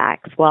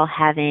respects while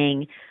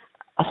having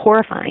a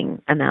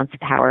horrifying amounts of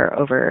power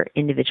over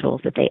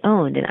individuals that they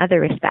owned in other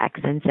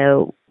respects. And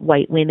so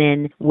white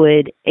women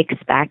would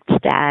expect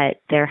that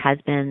their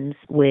husbands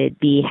would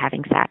be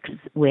having sex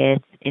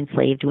with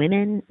enslaved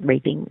women,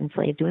 raping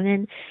enslaved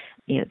women,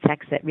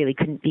 sex that really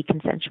couldn't be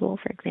consensual,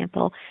 for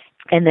example.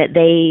 and that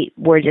they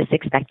were just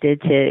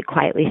expected to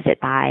quietly sit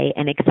by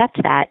and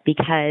accept that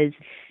because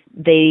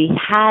they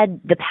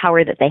had the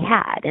power that they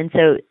had. And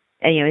so,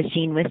 as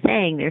Jean was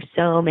saying, there's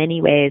so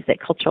many ways that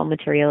cultural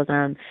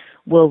materialism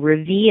will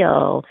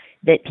reveal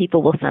that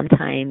people will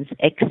sometimes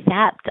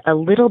accept a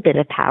little bit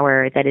of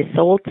power that is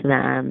sold to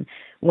them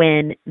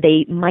when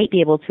they might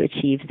be able to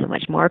achieve so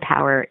much more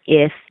power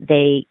if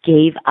they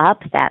gave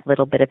up that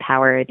little bit of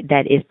power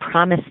that is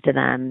promised to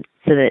them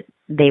so that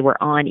they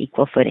were on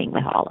equal footing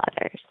with all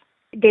others.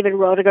 David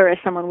Roediger is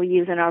someone we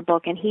use in our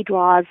book, and he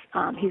draws,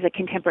 he's a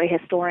contemporary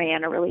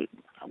historian, a really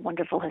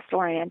wonderful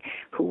historian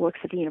who works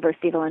at the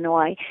University of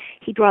Illinois.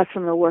 He draws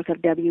from the work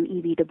of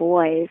W.E.B. Du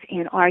Bois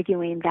in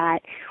arguing that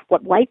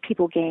what white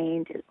people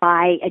gained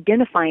by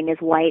identifying as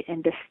white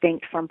and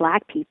distinct from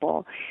black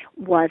people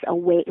was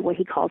what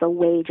he calls a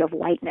wage of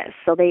whiteness.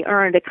 So they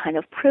earned a kind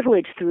of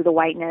privilege through the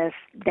whiteness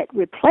that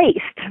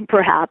replaced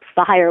perhaps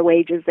the higher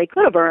wages they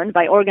could have earned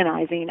by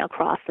organizing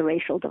across the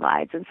racial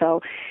divides. And so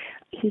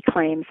he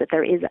claims that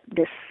there is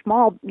this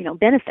small,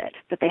 benefit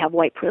that they have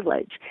white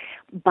privilege,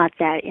 but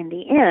that in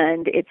the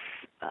end, it's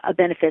a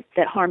benefit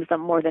that harms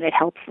them more than it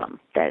helps them.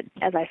 That,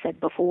 as I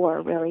said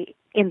before, really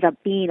ends up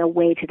being a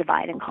way to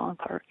divide and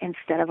conquer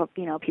instead of,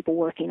 people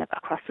working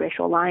across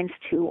racial lines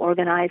to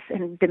organize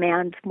and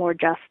demand more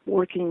just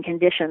working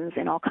conditions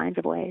in all kinds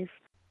of ways.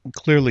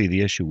 Clearly,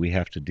 the issue we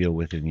have to deal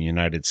with in the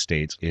United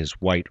States is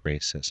white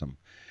racism.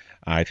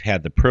 I've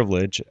had the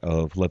privilege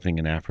of living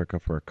in Africa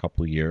for a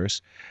couple of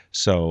years,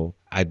 so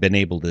I've been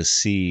able to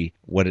see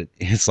what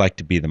it's like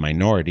to be the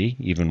minority,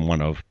 even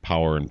one of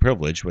power and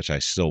privilege, which I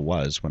still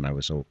was when I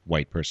was a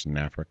white person in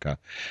Africa.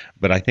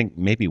 But I think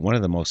maybe one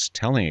of the most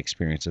telling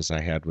experiences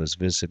I had was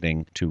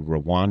visiting to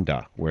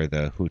Rwanda, where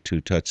the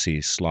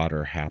Hutu-Tutsi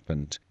slaughter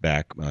happened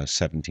back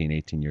 17,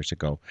 18 years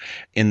ago.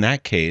 In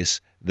that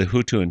case, the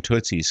Hutu and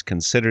Tutsis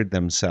considered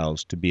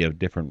themselves to be of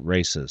different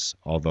races,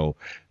 although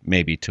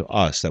maybe to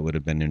us that would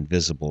have been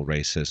invisible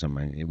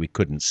racism, and we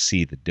couldn't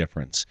see the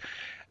difference.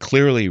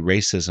 Clearly,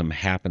 racism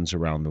happens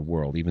around the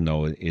world, even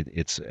though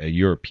it's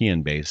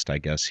European-based, I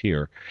guess,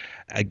 here.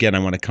 Again, I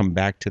want to come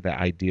back to the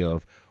idea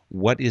of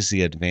what is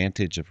the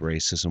advantage of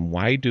racism?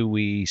 Why do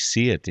we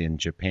see it in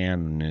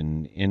Japan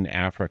and in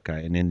Africa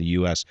and in the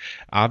U.S.?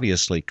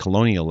 Obviously,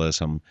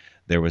 colonialism,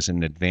 there was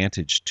an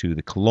advantage to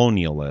the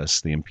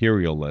colonialists, the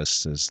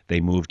imperialists, as they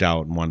moved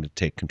out and wanted to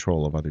take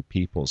control of other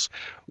peoples.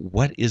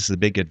 What is the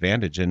big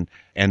advantage? And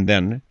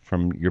then,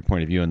 from your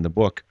point of view in the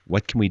book,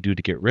 what can we do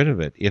to get rid of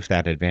it if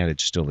that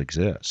advantage still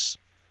exists?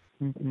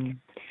 Mm-hmm.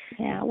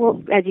 Yeah,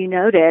 well, as you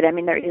noted,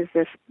 there is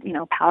this,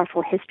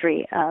 powerful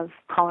history of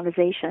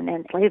colonization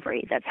and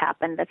slavery that's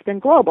happened, that's been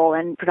global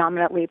and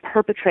predominantly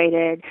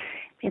perpetrated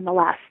in the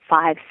last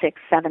 500, 600,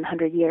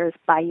 700 years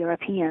by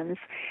Europeans.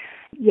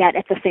 Yet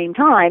at the same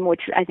time,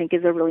 which I think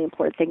is a really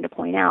important thing to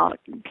point out,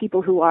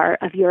 people who are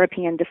of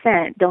European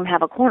descent don't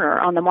have a corner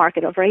on the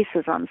market of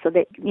racism. So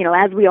that,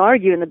 as we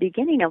argue in the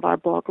beginning of our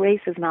book,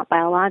 race is not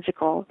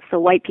biological. So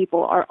white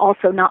people are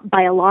also not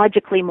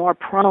biologically more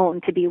prone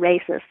to be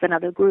racist than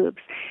other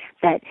groups.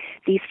 That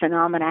these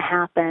phenomena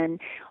happen,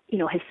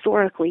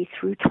 historically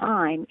through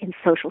time in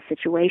social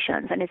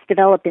situations. And it's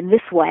developed in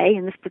this way,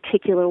 in this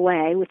particular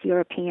way, with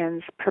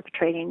Europeans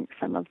perpetrating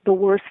some of the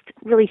worst,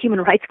 really,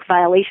 human rights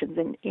violations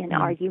in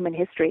our human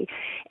history.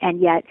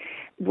 And yet,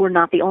 we're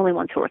not the only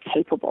ones who are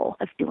capable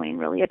of doing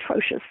really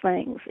atrocious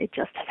things. It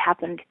just has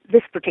happened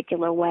this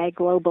particular way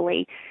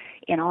globally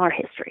in our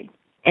history.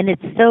 And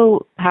it's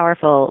so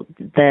powerful,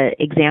 the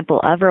example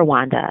of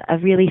Rwanda,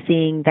 of really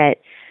seeing that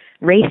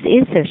race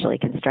is socially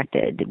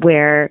constructed,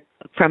 where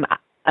from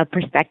a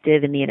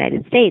perspective in the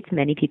United States,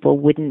 many people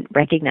wouldn't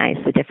recognize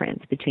the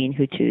difference between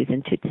Hutus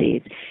and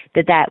Tutsis,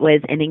 that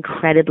was an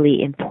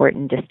incredibly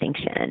important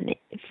distinction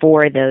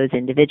for those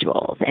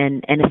individuals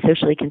and a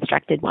socially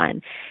constructed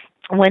one.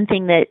 One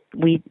thing that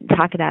we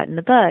talk about in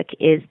the book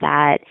is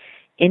that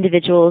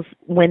individuals,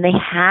 when they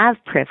have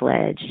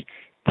privilege,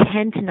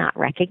 tend to not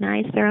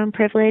recognize their own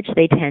privilege.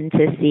 They tend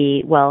to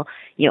see,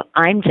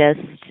 I'm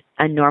just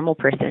a normal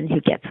person who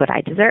gets what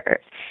I deserve.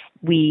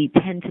 We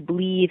tend to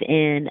believe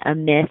in a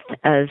myth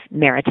of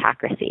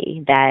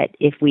meritocracy, that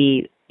if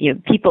we,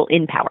 people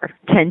in power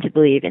tend to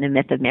believe in a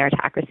myth of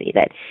meritocracy,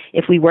 that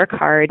if we work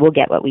hard, we'll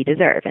get what we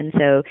deserve. And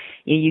so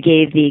you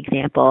gave the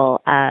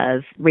example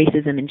of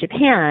racism in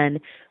Japan,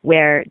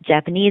 where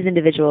Japanese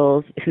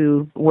individuals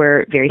who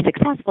were very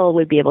successful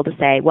would be able to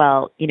say,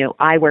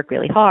 I work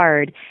really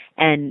hard,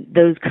 and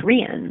those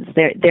Koreans,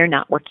 they're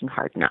not working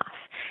hard enough.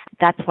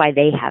 That's why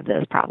they have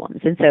those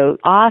problems. And so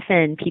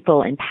often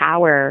people in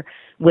power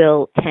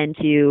will tend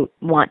to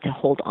want to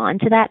hold on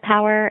to that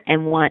power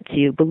and want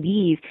to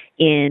believe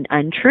in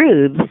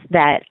untruths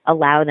that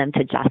allow them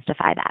to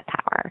justify that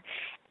power.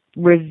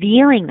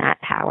 Revealing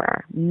that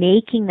power,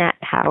 making that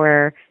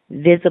power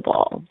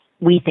visible,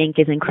 we think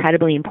is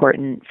incredibly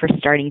important for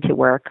starting to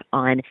work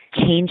on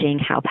changing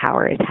how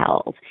power is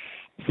held.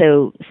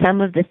 So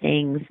some of the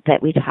things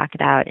that we talk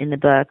about in the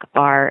book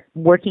are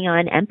working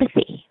on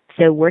empathy.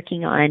 So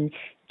working on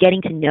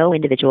getting to know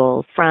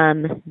individuals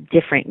from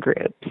different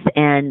groups.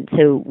 And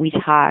so we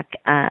talk,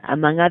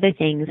 among other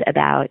things,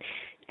 about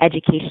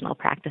educational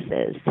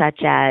practices,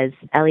 such as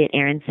Elliot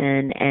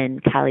Aronson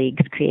and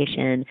colleagues'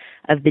 creation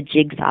of the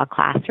jigsaw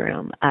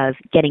classroom, of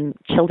getting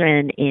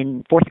children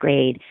in fourth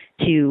grade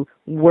to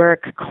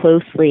work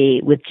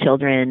closely with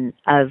children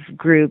of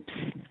groups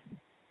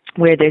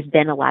where there's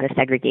been a lot of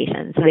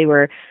segregation. So they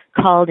were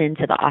called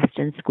into the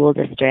Austin School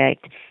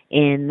District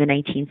in the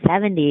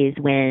 1970s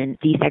when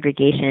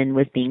desegregation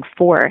was being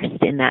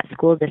forced in that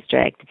school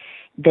district.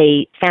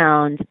 They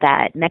found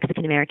that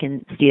Mexican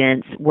American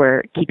students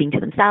were keeping to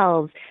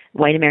themselves,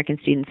 white American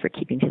students were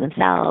keeping to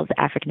themselves,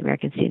 African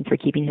American students were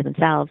keeping to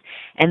themselves,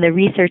 and the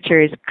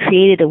researchers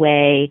created a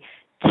way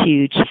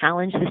to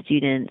challenge the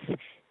students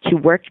to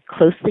work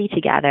closely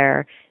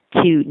together,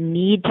 to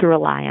need to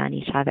rely on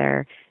each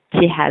other,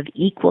 to have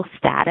equal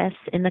status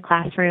in the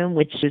classroom,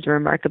 which is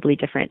remarkably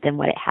different than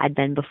what it had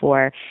been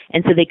before.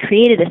 And so they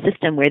created a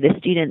system where the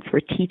students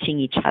were teaching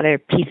each other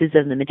pieces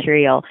of the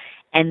material,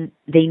 and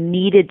they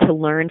needed to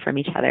learn from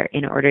each other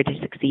in order to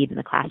succeed in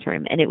the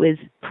classroom. And it was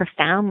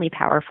profoundly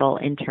powerful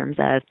in terms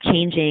of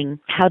changing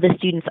how the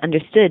students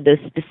understood those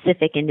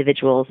specific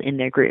individuals in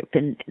their group,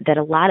 and that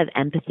a lot of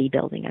empathy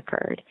building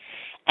occurred.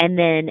 And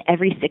then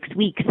every 6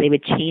 weeks, they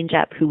would change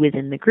up who was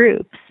in the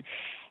groups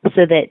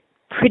so that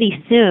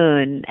pretty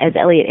soon, as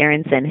Elliot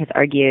Aronson has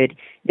argued,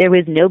 there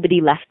was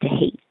nobody left to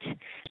hate.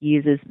 He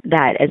uses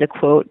that as a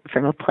quote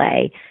from a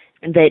play,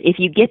 that if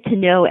you get to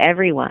know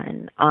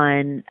everyone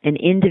on an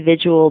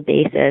individual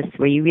basis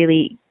where you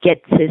really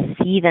get to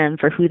see them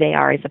for who they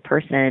are as a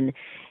person,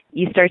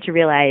 you start to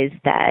realize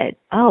that,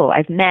 oh,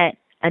 I've met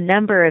a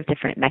number of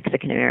different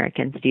Mexican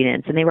American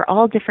students, and they were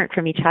all different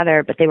from each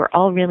other, but they were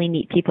all really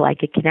neat people I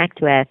could connect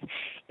with.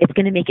 It's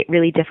going to make it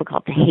really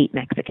difficult to hate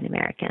Mexican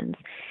Americans.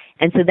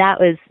 And so that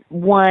was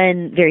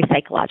one very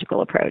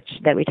psychological approach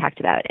that we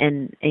talked about.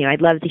 And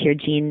I'd love to hear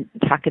Jean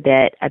talk a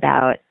bit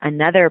about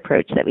another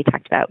approach that we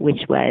talked about,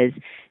 which was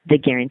the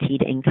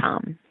guaranteed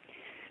income.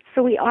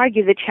 So we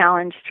argue the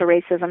challenge to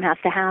racism has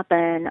to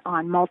happen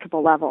on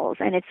multiple levels,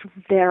 and it's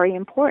very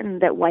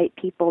important that white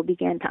people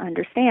begin to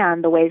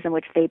understand the ways in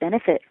which they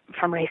benefit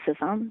from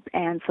racism,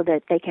 and so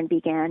that they can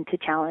begin to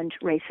challenge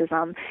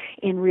racism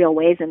in real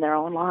ways in their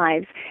own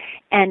lives.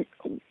 And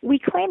we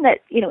claim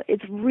that,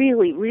 it's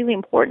really, really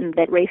important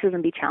that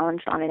racism be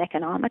challenged on an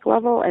economic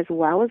level as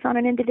well as on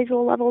an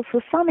individual level.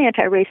 So some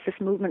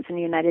anti-racist movements in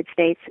the United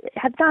States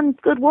have done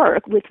good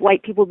work with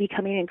white people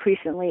becoming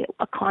increasingly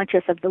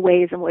conscious of the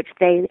ways in which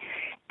they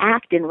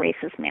act in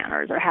racist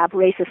manners or have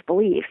racist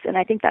beliefs. And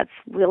I think that's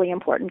really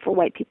important for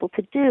white people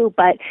to do.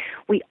 But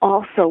we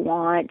also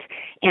want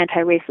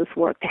anti-racist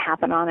work to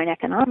happen on an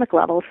economic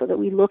level so that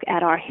we look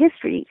at our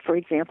history, for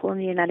example, in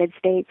the United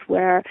States,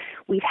 where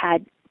we've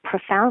had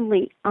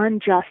profoundly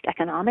unjust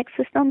economic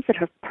systems that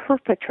have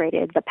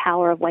perpetrated the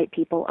power of white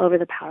people over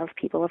the power of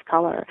people of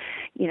color.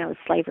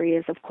 Slavery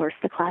is, of course,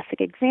 the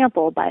classic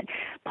example, but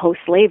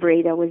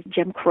post-slavery, there was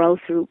Jim Crow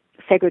through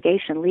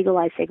segregation,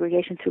 legalized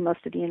segregation through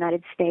most of the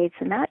United States,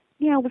 and that,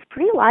 was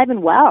pretty alive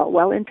and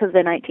well into the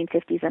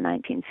 1950s and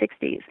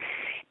 1960s.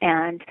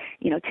 And,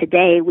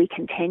 today we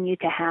continue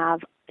to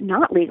have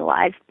not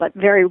legalized, but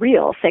very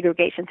real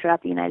segregation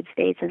throughout the United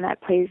States, and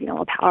that plays,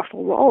 a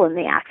powerful role in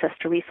the access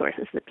to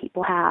resources that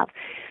people have.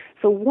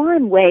 So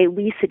one way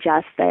we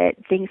suggest that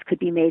things could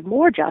be made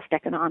more just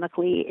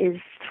economically is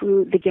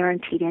through the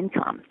guaranteed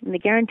income. And the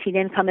guaranteed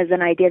income is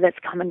an idea that's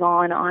come and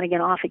gone on again,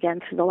 off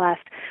again through the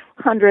last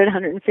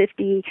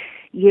 150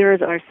 years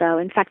or so.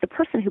 In fact, the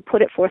person who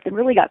put it forth and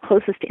really got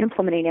closest to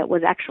implementing it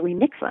was actually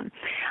Nixon,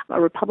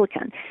 a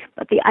Republican.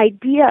 But the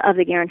idea of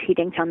the guaranteed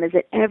income is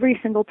that every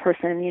single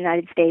person in the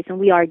United States, and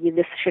we argue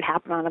this should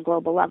happen on a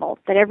global level,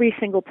 that every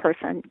single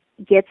person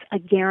gets a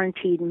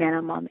guaranteed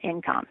minimum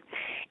income.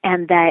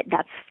 And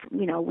that's,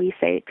 we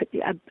say it could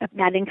be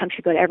that income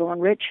should go to everyone,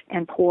 rich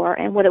and poor.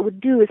 And what it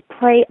would do is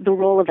play the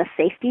role of a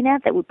safety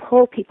net that would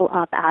pull people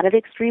up out of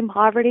extreme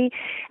poverty,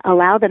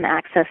 allow them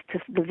access to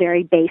the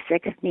very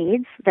basic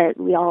needs that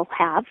we all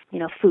have,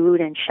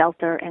 food and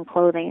shelter and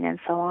clothing and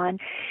so on.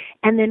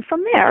 And then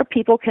from there,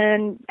 people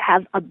can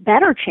have a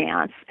better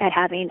chance at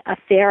having a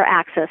fair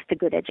access to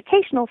good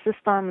educational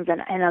systems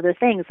and other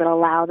things that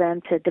allow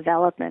them to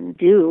develop and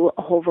do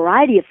a whole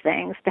variety of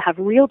things, to have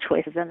real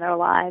choices in their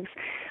lives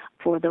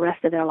for the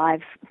rest of their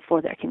lives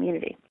for their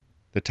community.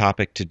 The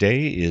topic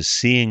today is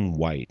Seeing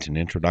White, an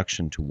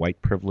introduction to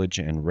white privilege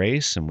and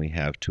race, and we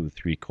have 2 of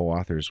 3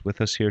 co-authors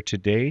with us here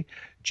today.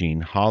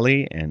 Jean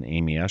Hawley and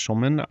Amy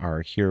Eshelman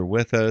are here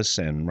with us,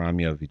 and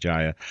Ramya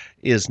Vijaya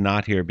is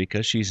not here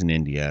because she's in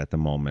India at the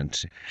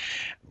moment.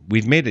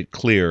 We've made it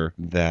clear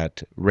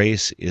that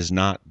race is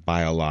not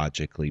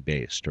biologically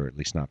based, or at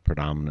least not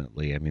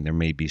predominantly. I mean, there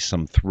may be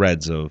some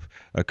threads of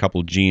a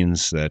couple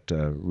genes that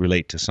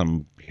relate to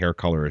some hair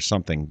color or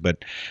something,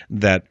 but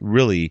that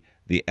really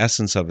the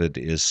essence of it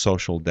is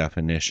social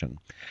definition.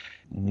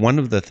 One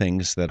of the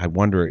things that I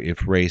wonder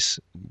if race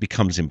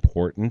becomes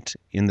important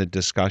in the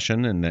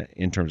discussion and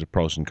in terms of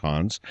pros and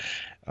cons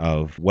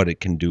of what it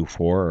can do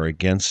for or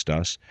against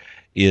us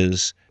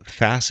is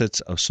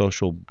facets of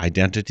social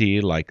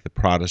identity like the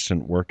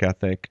Protestant work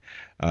ethic.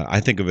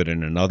 I think of it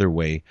in another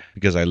way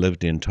because I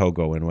lived in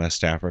Togo in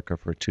West Africa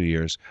for 2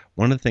 years.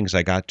 One of the things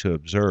I got to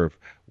observe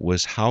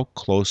was how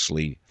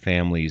closely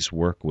families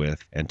work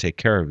with and take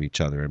care of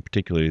each other, and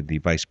particularly the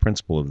vice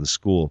principal of the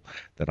school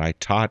that I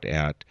taught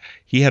at.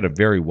 He had a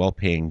very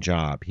well-paying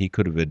job. He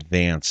could have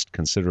advanced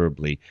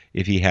considerably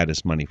if he had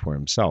his money for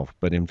himself.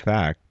 But in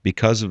fact,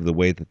 because of the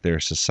way that their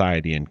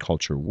society and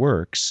culture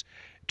works,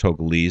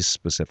 Togolese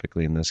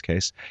specifically in this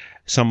case,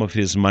 some of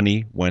his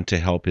money went to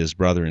help his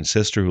brother and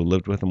sister who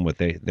lived with him with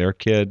their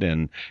kid,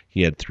 and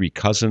he had 3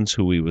 cousins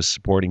who he was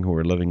supporting who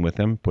were living with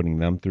him, putting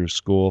them through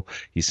school.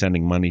 He's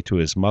sending money to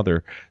his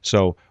mother.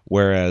 So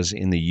whereas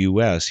in the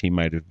U.S. he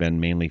might have been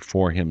mainly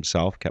for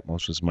himself, kept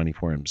most of his money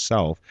for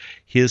himself,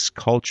 his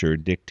culture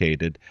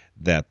dictated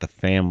that the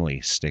family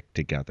stick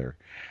together.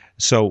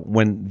 So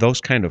when those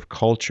kind of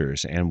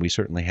cultures, and we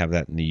certainly have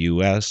that in the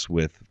U.S.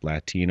 with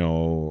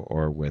Latino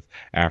or with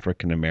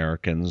African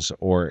Americans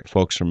or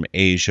folks from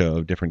Asia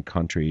of different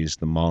countries,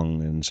 the Hmong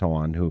and so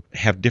on, who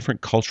have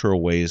different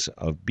cultural ways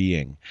of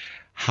being.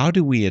 How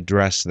do we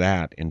address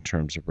that in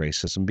terms of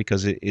racism?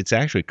 Because it's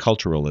actually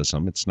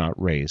culturalism, it's not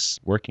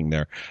race working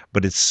there,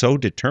 but it's so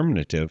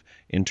determinative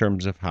in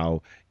terms of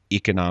how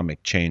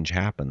economic change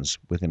happens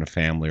within a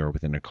family or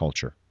within a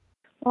culture.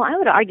 Well, I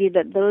would argue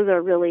that those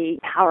are really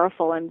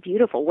powerful and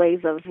beautiful ways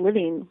of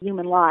living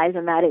human lives,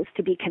 and that is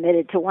to be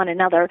committed to one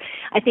another.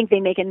 I think they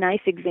make a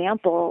nice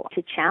example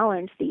to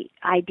challenge the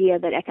idea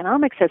that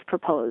economics has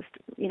proposed,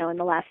 in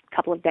the last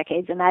couple of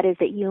decades, and that is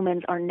that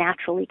humans are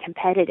naturally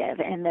competitive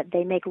and that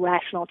they make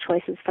rational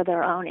choices for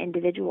their own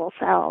individual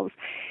selves,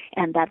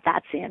 and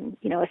that's in,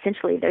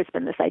 essentially there's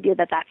been this idea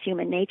that that's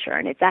human nature,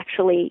 and it's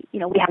actually,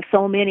 we have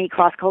so many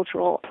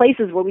cross-cultural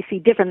places where we see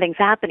different things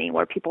happening,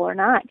 where people are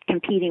not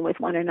competing with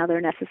one another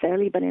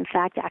necessarily, but in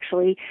fact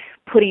actually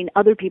putting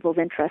other people's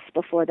interests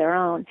before their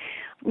own.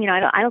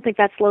 I don't think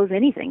that slows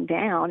anything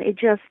down.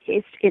 It's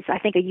I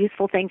think a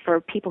useful thing for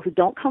people who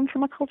don't come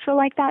from a culture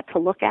like that to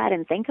look at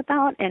and think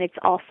about, and it's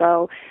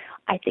also,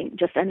 I think,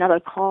 just another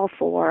call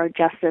for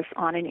justice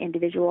on an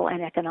individual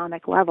and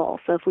economic level.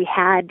 So if we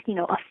had,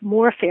 a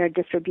more fair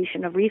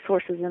distribution of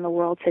resources in the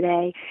world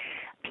today,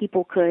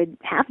 people could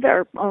have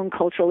their own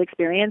cultural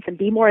experience and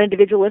be more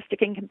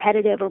individualistic and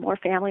competitive or more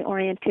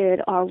family-oriented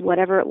or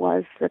whatever it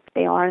was that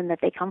they are and that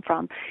they come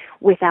from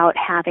without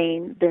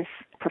having this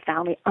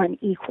profoundly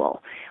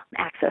unequal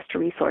access to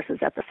resources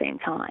at the same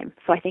time.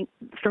 So I think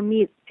for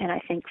me, and I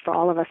think for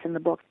all of us in the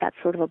book, that's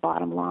sort of a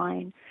bottom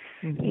line.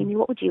 Mm-hmm. Amy,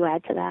 what would you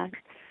add to that?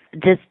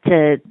 Just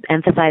to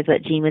emphasize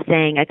what Jean was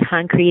saying, a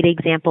concrete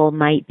example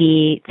might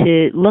be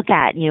to look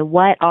at,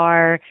 what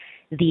are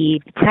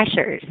the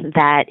pressures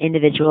that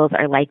individuals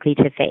are likely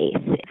to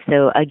face.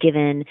 So a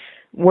given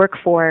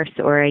workforce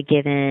or a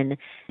given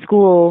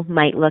school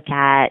might look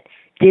at,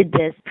 did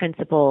this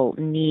principal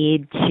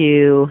need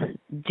to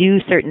do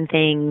certain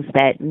things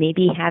that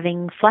maybe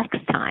having flex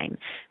time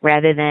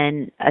rather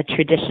than a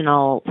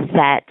traditional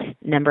set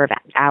number of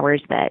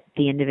hours that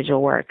the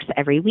individual works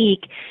every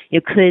week?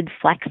 Could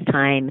flex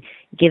time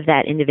give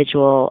that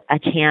individual a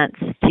chance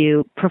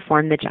to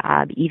perform the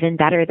job even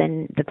better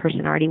than the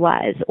person already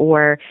was?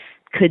 Or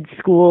could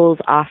schools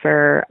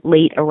offer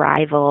late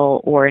arrival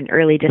or an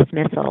early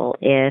dismissal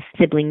if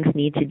siblings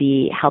need to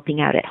be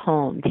helping out at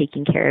home,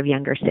 taking care of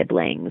younger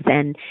siblings?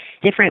 And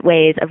different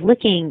ways of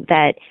looking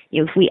that,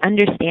 if we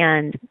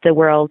understand the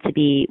world to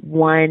be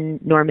one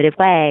normative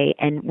way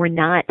and we're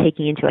not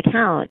taking into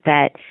account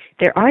that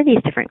there are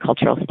these different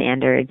cultural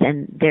standards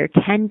and there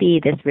can be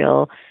this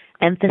real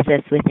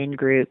emphasis within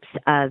groups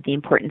of the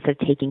importance of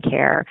taking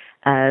care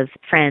of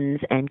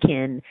friends and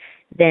kin,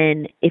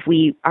 then if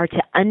we are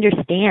to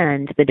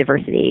understand the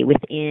diversity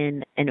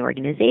within an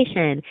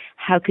organization,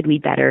 how could we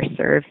better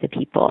serve the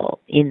people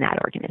in that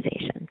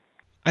organization?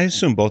 I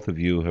assume both of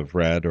you have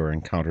read or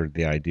encountered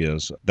the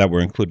ideas that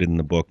were included in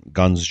the book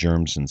Guns,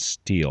 Germs, and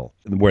Steel,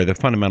 where the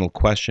fundamental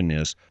question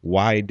is,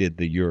 why did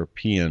the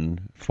European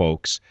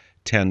folks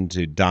tend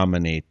to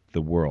dominate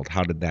the world?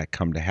 How did that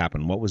come to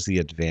happen? What was the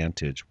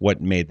advantage?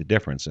 What made the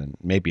difference? And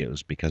maybe it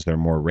was because they're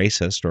more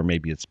racist, or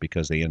maybe it's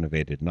because they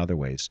innovated in other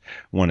ways.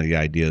 One of the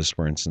ideas,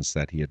 for instance,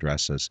 that he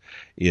addresses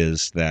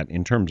is that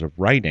in terms of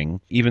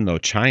writing, even though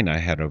China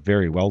had a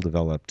very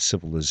well-developed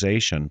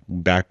civilization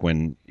back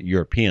when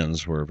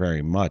Europeans were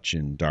very much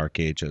in dark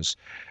ages,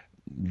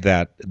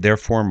 that their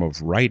form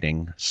of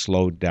writing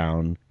slowed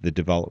down the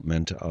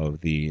development of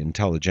the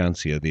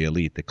intelligentsia, the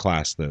elite, the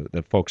class,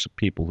 the folks,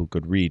 people who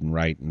could read and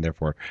write and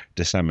therefore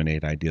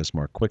disseminate ideas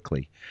more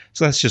quickly.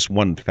 So that's just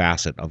one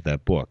facet of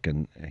that book,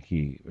 and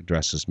he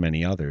addresses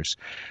many others.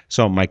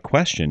 So my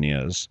question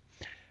is,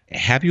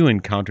 have you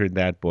encountered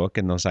that book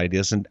and those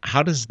ideas, and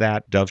how does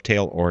that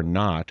dovetail or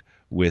not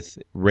with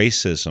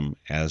racism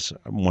as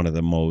one of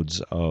the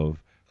modes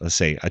of, let's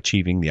say,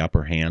 achieving the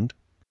upper hand?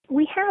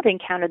 We have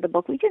encountered the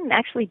book. We didn't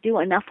actually do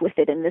enough with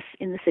it in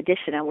this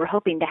edition, and we're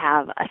hoping to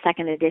have a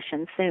second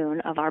edition soon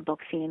of our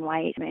book, Seeing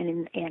White.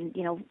 And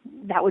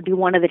that would be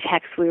one of the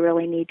texts we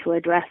really need to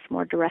address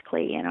more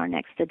directly in our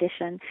next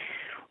edition.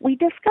 We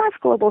discuss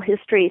global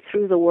history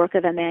through the work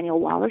of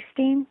Emanuel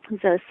Wallerstein,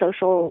 who's a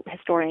social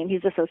historian.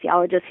 He's a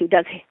sociologist who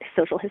does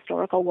social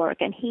historical work,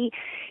 and he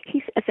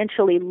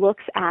essentially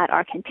looks at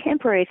our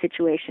contemporary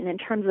situation in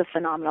terms of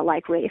phenomena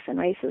like race and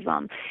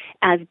racism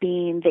as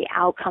being the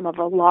outcome of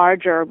a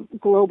larger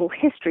global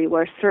history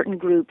where certain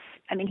groups,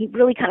 he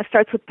really kind of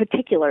starts with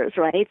particulars,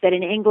 right? That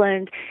in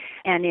England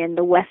and in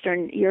the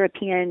Western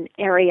European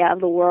area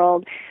of the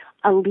world,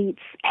 elites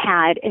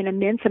had an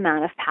immense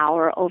amount of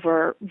power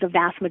over the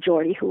vast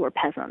majority who were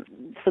peasants.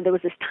 So there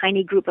was this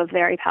tiny group of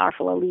very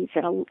powerful elites,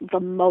 and the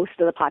most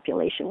of the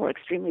population were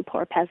extremely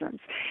poor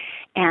peasants.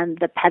 And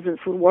the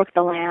peasants would work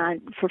the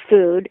land for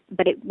food,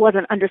 but it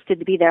wasn't understood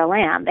to be their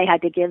land. They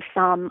had to give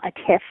a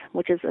tithe,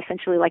 which is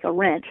essentially like a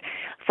rent,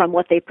 from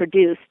what they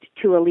produced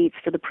to elites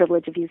for the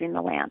privilege of using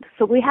the land.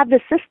 So we have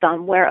this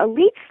system where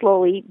elites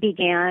slowly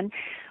began,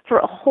 for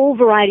a whole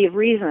variety of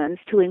reasons,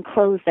 to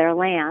enclose their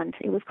land.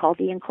 It was called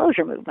the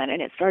enclosure movement,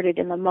 and it started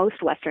in the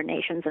most Western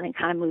nations and then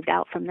kind of moved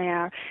out from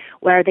there,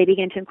 where they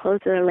began to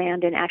enclose their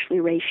land and actually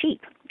raise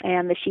sheep.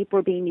 And the sheep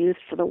were being used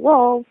for the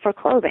wool for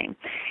clothing.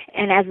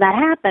 And as that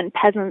happened,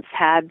 peasants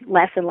had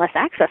less and less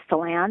access to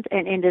land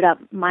and ended up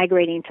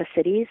migrating to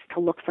cities to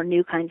look for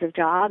new kinds of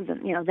jobs.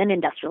 And, then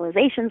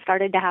industrialization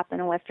started to happen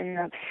in Western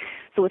Europe.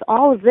 So with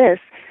all of this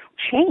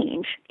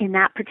change in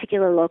that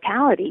particular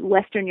locality,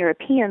 Western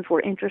Europeans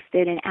were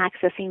interested in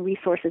accessing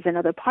resources in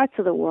other parts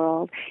of the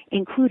world,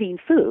 including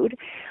food,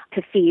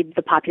 to feed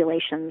the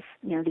populations,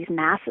 these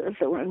masses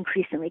that were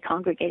increasingly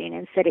congregating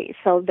in cities.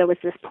 So there was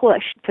this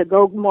push to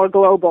go more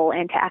global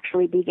and to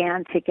actually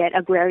begin to get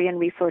agrarian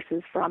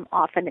resources from,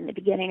 often in the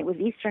beginning it was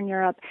Eastern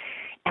Europe,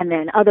 and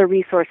then other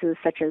resources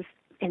such as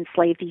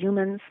enslaved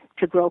humans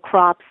to grow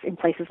crops in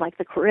places like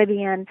the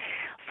Caribbean,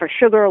 for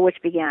sugar,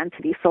 which began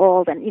to be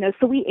sold. And,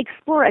 so we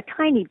explore a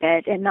tiny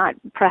bit, and not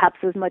perhaps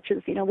as much as,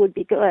 would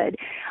be good,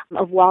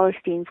 of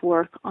Wallerstein's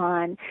work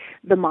on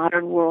the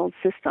modern world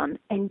system,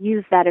 and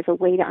use that as a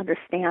way to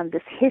understand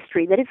this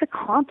history that is a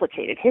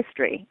complicated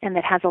history and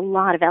that has a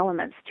lot of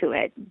elements to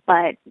it.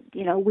 But,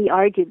 we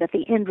argue that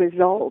the end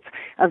result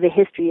of the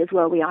history is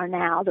where we are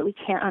now, that we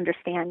can't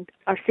understand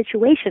our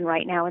situation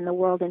right now in the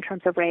world in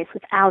terms of race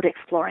without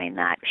exploring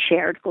that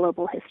shared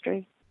global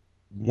history.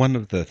 One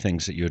of the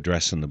things that you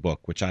address in the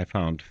book, which I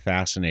found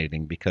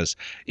fascinating because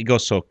it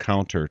goes so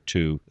counter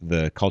to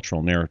the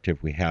cultural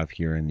narrative we have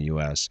here in the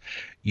U.S.,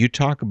 you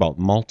talk about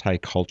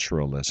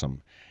multiculturalism.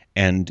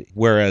 And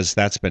whereas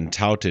that's been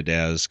touted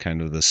as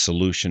kind of the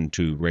solution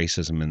to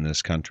racism in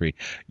this country,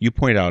 you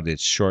point out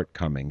its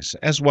shortcomings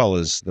as well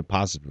as the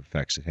positive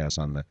effects it has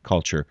on the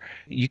culture.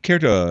 You care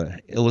to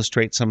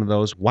illustrate some of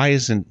those? Why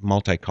isn't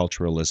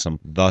multiculturalism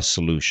the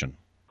solution?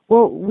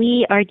 Well,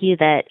 we argue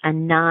that a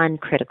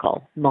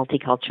non-critical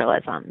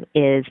multiculturalism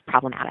is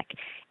problematic.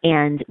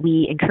 And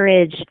we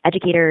encourage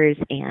educators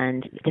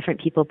and different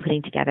people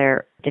putting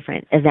together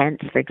different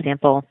events, for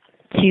example,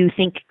 to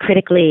think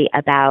critically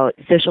about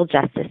social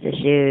justice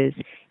issues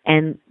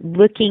and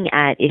looking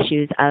at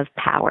issues of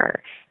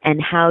power and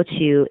how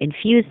to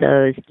infuse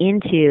those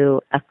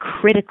into a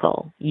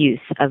critical use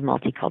of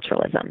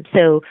multiculturalism.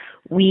 So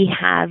we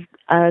have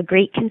a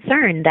great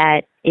concern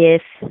that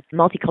if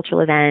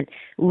multicultural event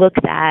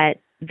looks at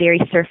very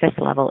surface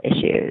level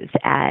issues,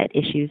 at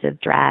issues of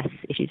dress,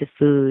 issues of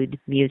food,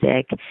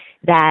 music,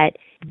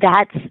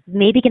 that's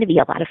maybe going to be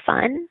a lot of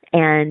fun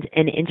and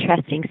an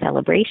interesting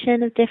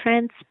celebration of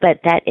difference, but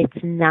that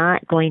it's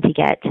not going to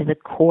get to the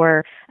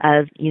core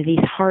of these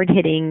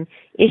hard-hitting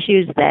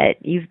issues that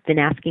you've been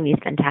asking these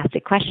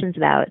fantastic questions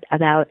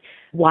about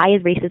why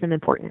is racism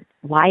important?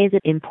 Why is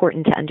it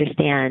important to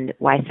understand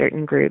why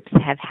certain groups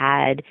have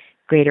had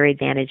greater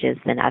advantages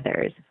than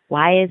others?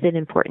 Why is it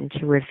important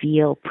to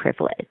reveal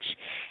privilege?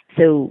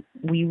 So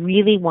we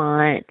really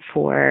want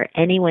for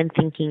anyone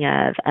thinking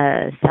of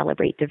a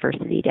Celebrate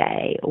Diversity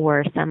Day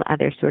or some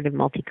other sort of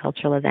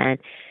multicultural event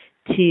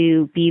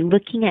to be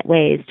looking at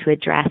ways to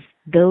address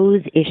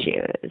those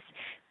issues,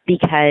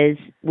 because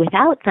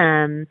without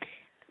them,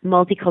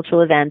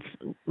 multicultural events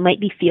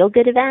might be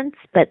feel-good events,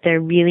 but they're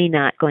really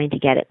not going to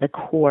get at the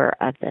core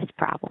of this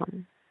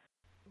problem.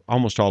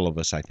 Almost all of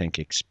us, I think,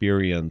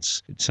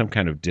 experience some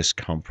kind of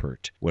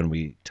discomfort when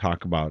we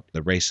talk about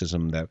the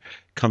racism that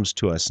comes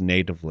to us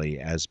natively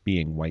as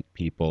being white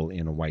people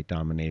in a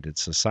white-dominated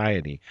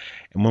society.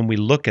 And when we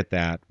look at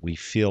that, we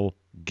feel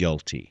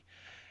guilty.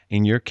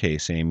 In your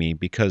case, Amy,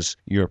 because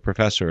you're a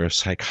professor of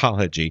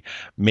psychology,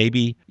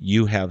 maybe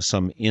you have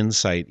some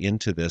insight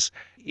into this.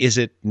 Is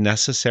it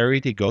necessary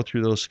to go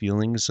through those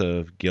feelings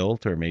of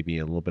guilt or maybe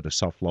a little bit of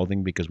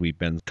self-loathing because we've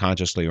been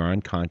consciously or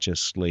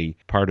unconsciously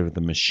part of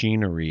the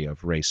machinery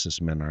of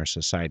racism in our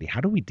society?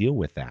 How do we deal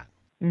with that?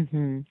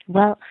 Mm-hmm.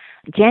 Well,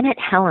 Janet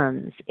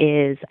Helms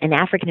is an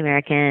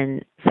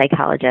African-American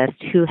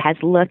psychologist who has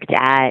looked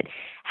at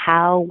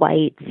how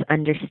whites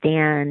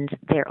understand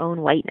their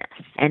own whiteness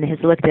and has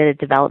looked at a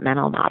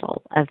developmental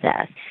model of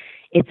this.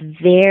 It's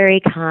very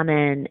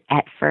common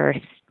at first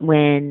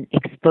when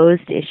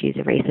exposed to issues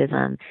of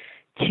racism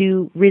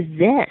to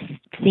resist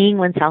seeing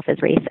oneself as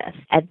racist.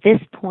 At this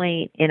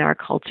point in our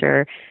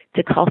culture,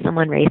 to call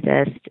someone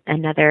racist,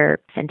 another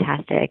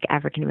fantastic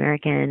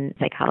African-American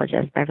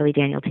psychologist, Beverly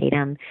Daniel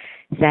Tatum,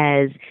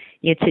 says,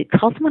 to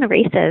call someone a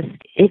racist,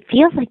 it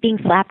feels like being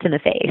slapped in the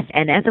face.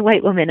 And as a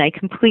white woman, I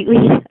completely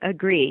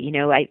agree.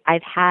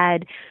 I've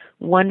had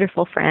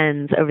wonderful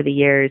friends over the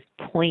years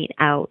point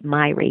out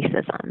my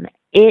racism.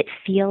 It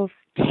feels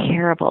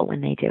terrible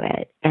when they do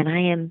it. And I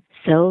am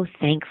so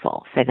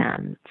thankful for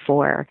them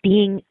for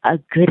being a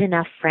good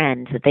enough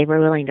friend that they were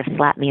willing to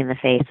slap me in the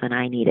face when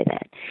I needed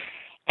it.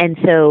 And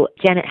so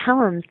Janet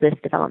Helms, this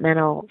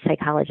developmental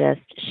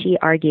psychologist, she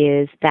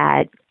argues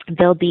that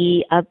there'll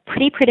be a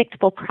pretty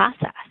predictable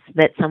process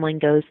that someone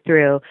goes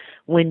through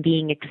when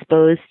being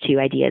exposed to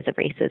ideas of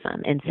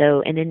racism. And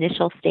so an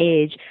initial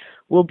stage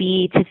will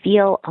be to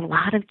feel a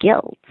lot of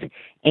guilt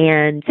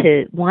and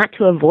to want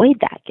to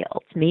avoid that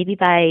guilt, maybe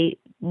by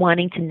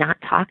wanting to not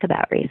talk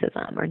about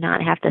racism or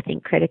not have to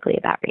think critically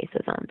about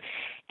racism.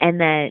 And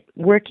that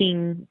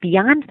working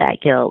beyond that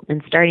guilt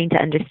and starting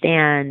to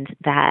understand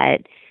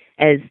that,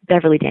 as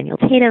Beverly Daniel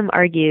Tatum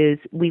argues,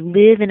 we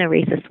live in a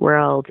racist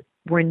world.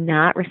 We're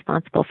not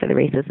responsible for the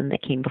racism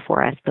that came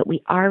before us, but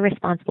we are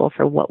responsible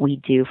for what we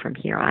do from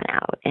here on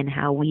out and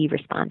how we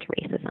respond to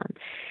racism.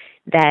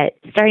 That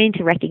starting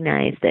to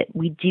recognize that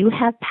we do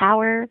have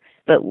power,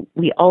 but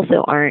we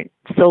also aren't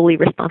solely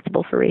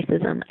responsible for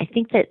racism. I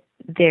think that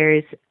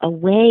there's a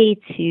way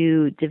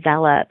to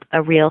develop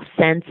a real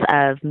sense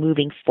of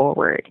moving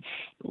forward,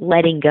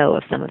 letting go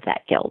of some of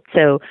that guilt.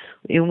 So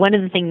one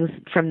of the things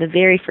from the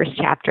very first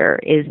chapter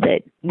is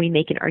that we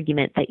make an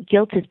argument that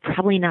guilt is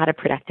probably not a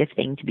productive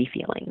thing to be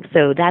feeling.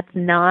 So that's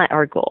not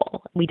our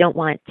goal. We don't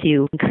want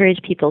to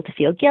encourage people to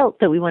feel guilt,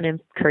 but we want to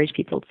encourage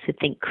people to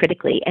think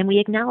critically. And we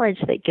acknowledge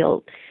that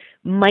guilt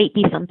might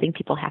be something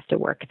people have to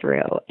work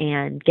through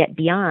and get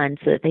beyond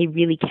so that they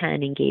really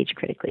can engage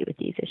critically with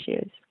these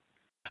issues.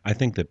 I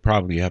think that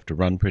probably you have to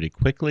run pretty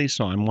quickly,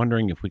 so I'm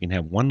wondering if we can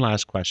have one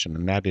last question,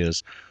 and that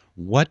is,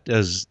 what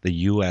does the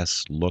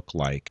U.S. look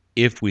like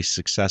if we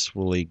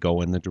successfully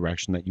go in the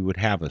direction that you would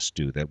have us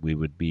do, that we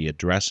would be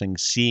addressing,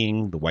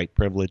 seeing the white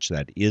privilege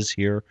that is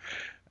here?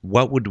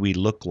 What would we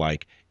look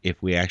like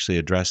if we actually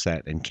addressed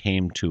that and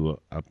came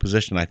to a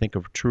position, I think,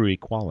 of true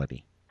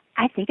equality?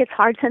 I think it's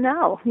hard to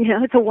know.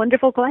 It's a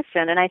wonderful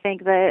question. And I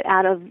think that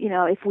out of,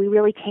 if we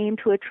really came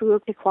to a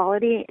true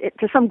equality,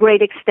 to some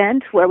great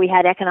extent, where we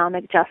had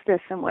economic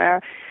justice and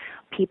where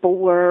people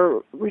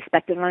were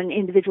respected on an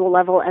individual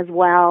level as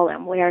well,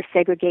 and where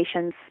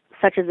segregation,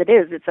 such as it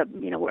is,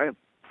 we're a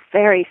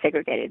very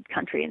segregated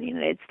country in the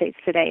United States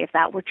today. If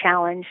that were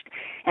challenged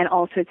and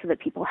altered so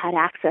that people had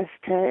access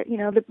to,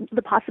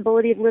 the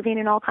possibility of living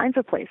in all kinds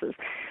of places,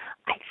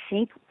 I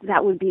think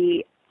that would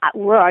be,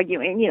 we're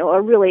arguing,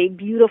 a really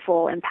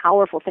beautiful and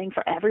powerful thing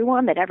for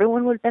everyone, that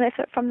everyone would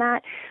benefit from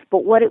that.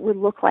 But what it would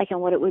look like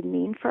and what it would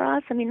mean for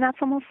us, that's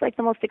almost like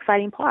the most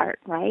exciting part,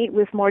 right?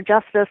 With more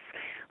justice,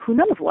 who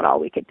knows what all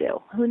we could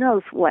do? Who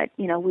knows what,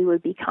 we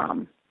would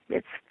become?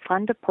 It's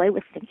fun to play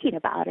with thinking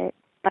about it,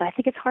 but I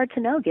think it's hard to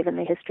know given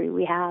the history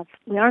we have.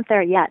 We aren't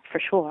there yet,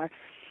 for sure.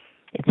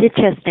 It's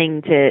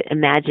interesting to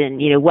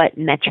imagine, what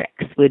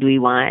metrics would we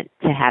want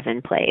to have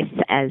in place?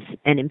 As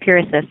an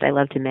empiricist, I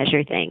love to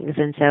measure things.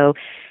 And so,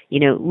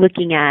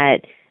 looking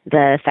at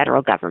the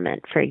federal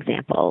government, for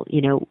example,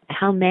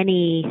 how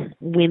many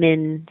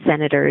women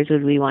senators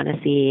would we want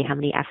to see? How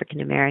many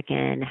African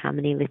American? How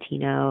many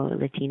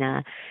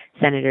Latina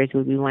senators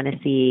would we want to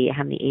see?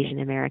 How many Asian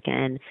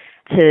American?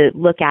 To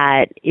look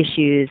at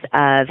issues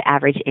of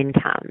average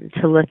income,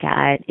 to look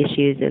at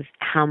issues of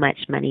how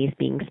much money is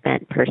being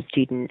spent per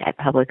student at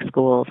public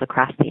schools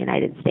across the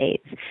United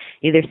States.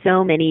 There's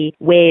so many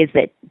ways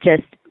that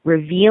just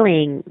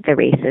revealing the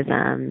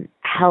racism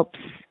helps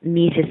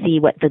me to see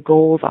what the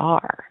goals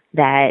are,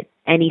 that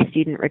any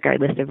student,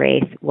 regardless of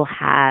race, will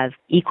have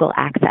equal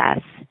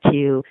access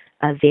to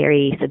a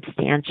very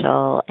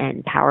substantial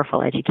and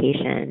powerful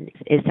education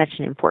is such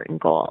an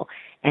important goal.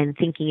 And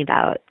thinking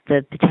about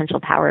the potential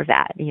power of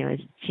that, as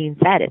Jean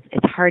said,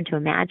 it's hard to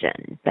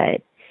imagine,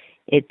 but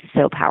it's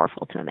so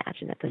powerful to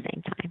imagine at the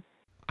same time.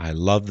 I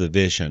love the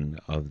vision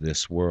of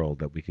this world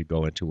that we could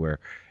go into where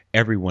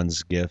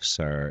everyone's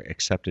gifts are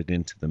accepted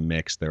into the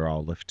mix. They're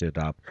all lifted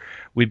up.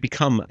 We've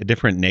become a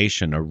different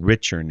nation, a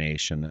richer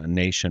nation, a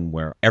nation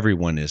where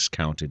everyone is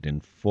counted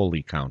and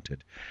fully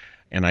counted.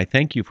 And I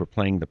thank you for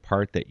playing the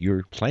part that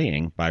you're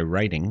playing by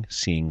writing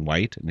Seeing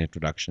White, an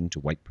introduction to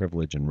white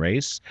privilege and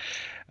race.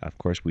 Of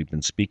course, we've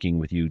been speaking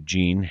with you,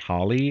 Jean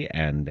Hawley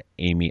and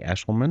Amy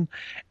Eshelman,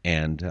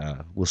 and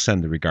we'll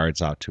send the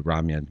regards out to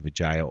Ramya and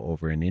Vijaya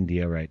over in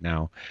India right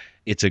now.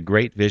 It's a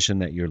great vision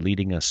that you're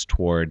leading us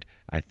toward.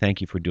 I thank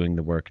you for doing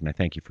the work, and I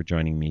thank you for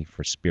joining me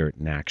for Spirit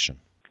in Action.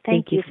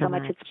 Thank you so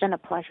much. It's been a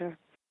pleasure.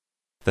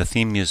 The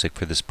theme music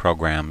for this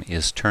program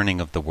is Turning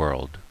of the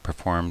World,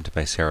 performed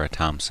by Sarah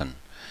Thompson.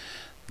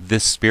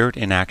 This Spirit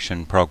in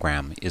Action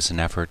program is an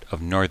effort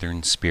of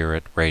Northern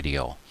Spirit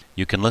Radio.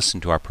 You can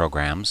listen to our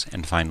programs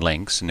and find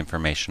links and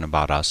information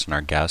about us and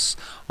our guests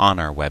on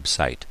our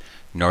website,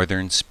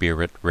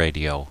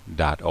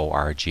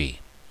 northernspiritradio.org.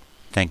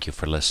 Thank you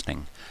for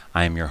listening.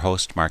 I am your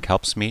host, Mark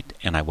Helpsmeet,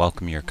 and I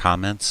welcome your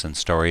comments and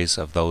stories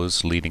of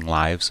those leading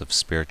lives of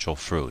spiritual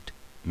fruit.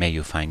 May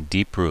you find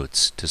deep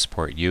roots to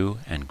support you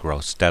and grow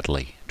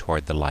steadily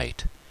toward the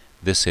light.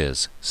 This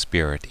is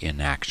Spirit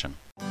in Action.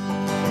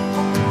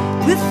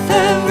 With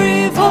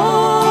every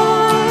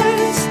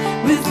voice,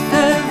 with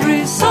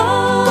every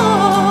song.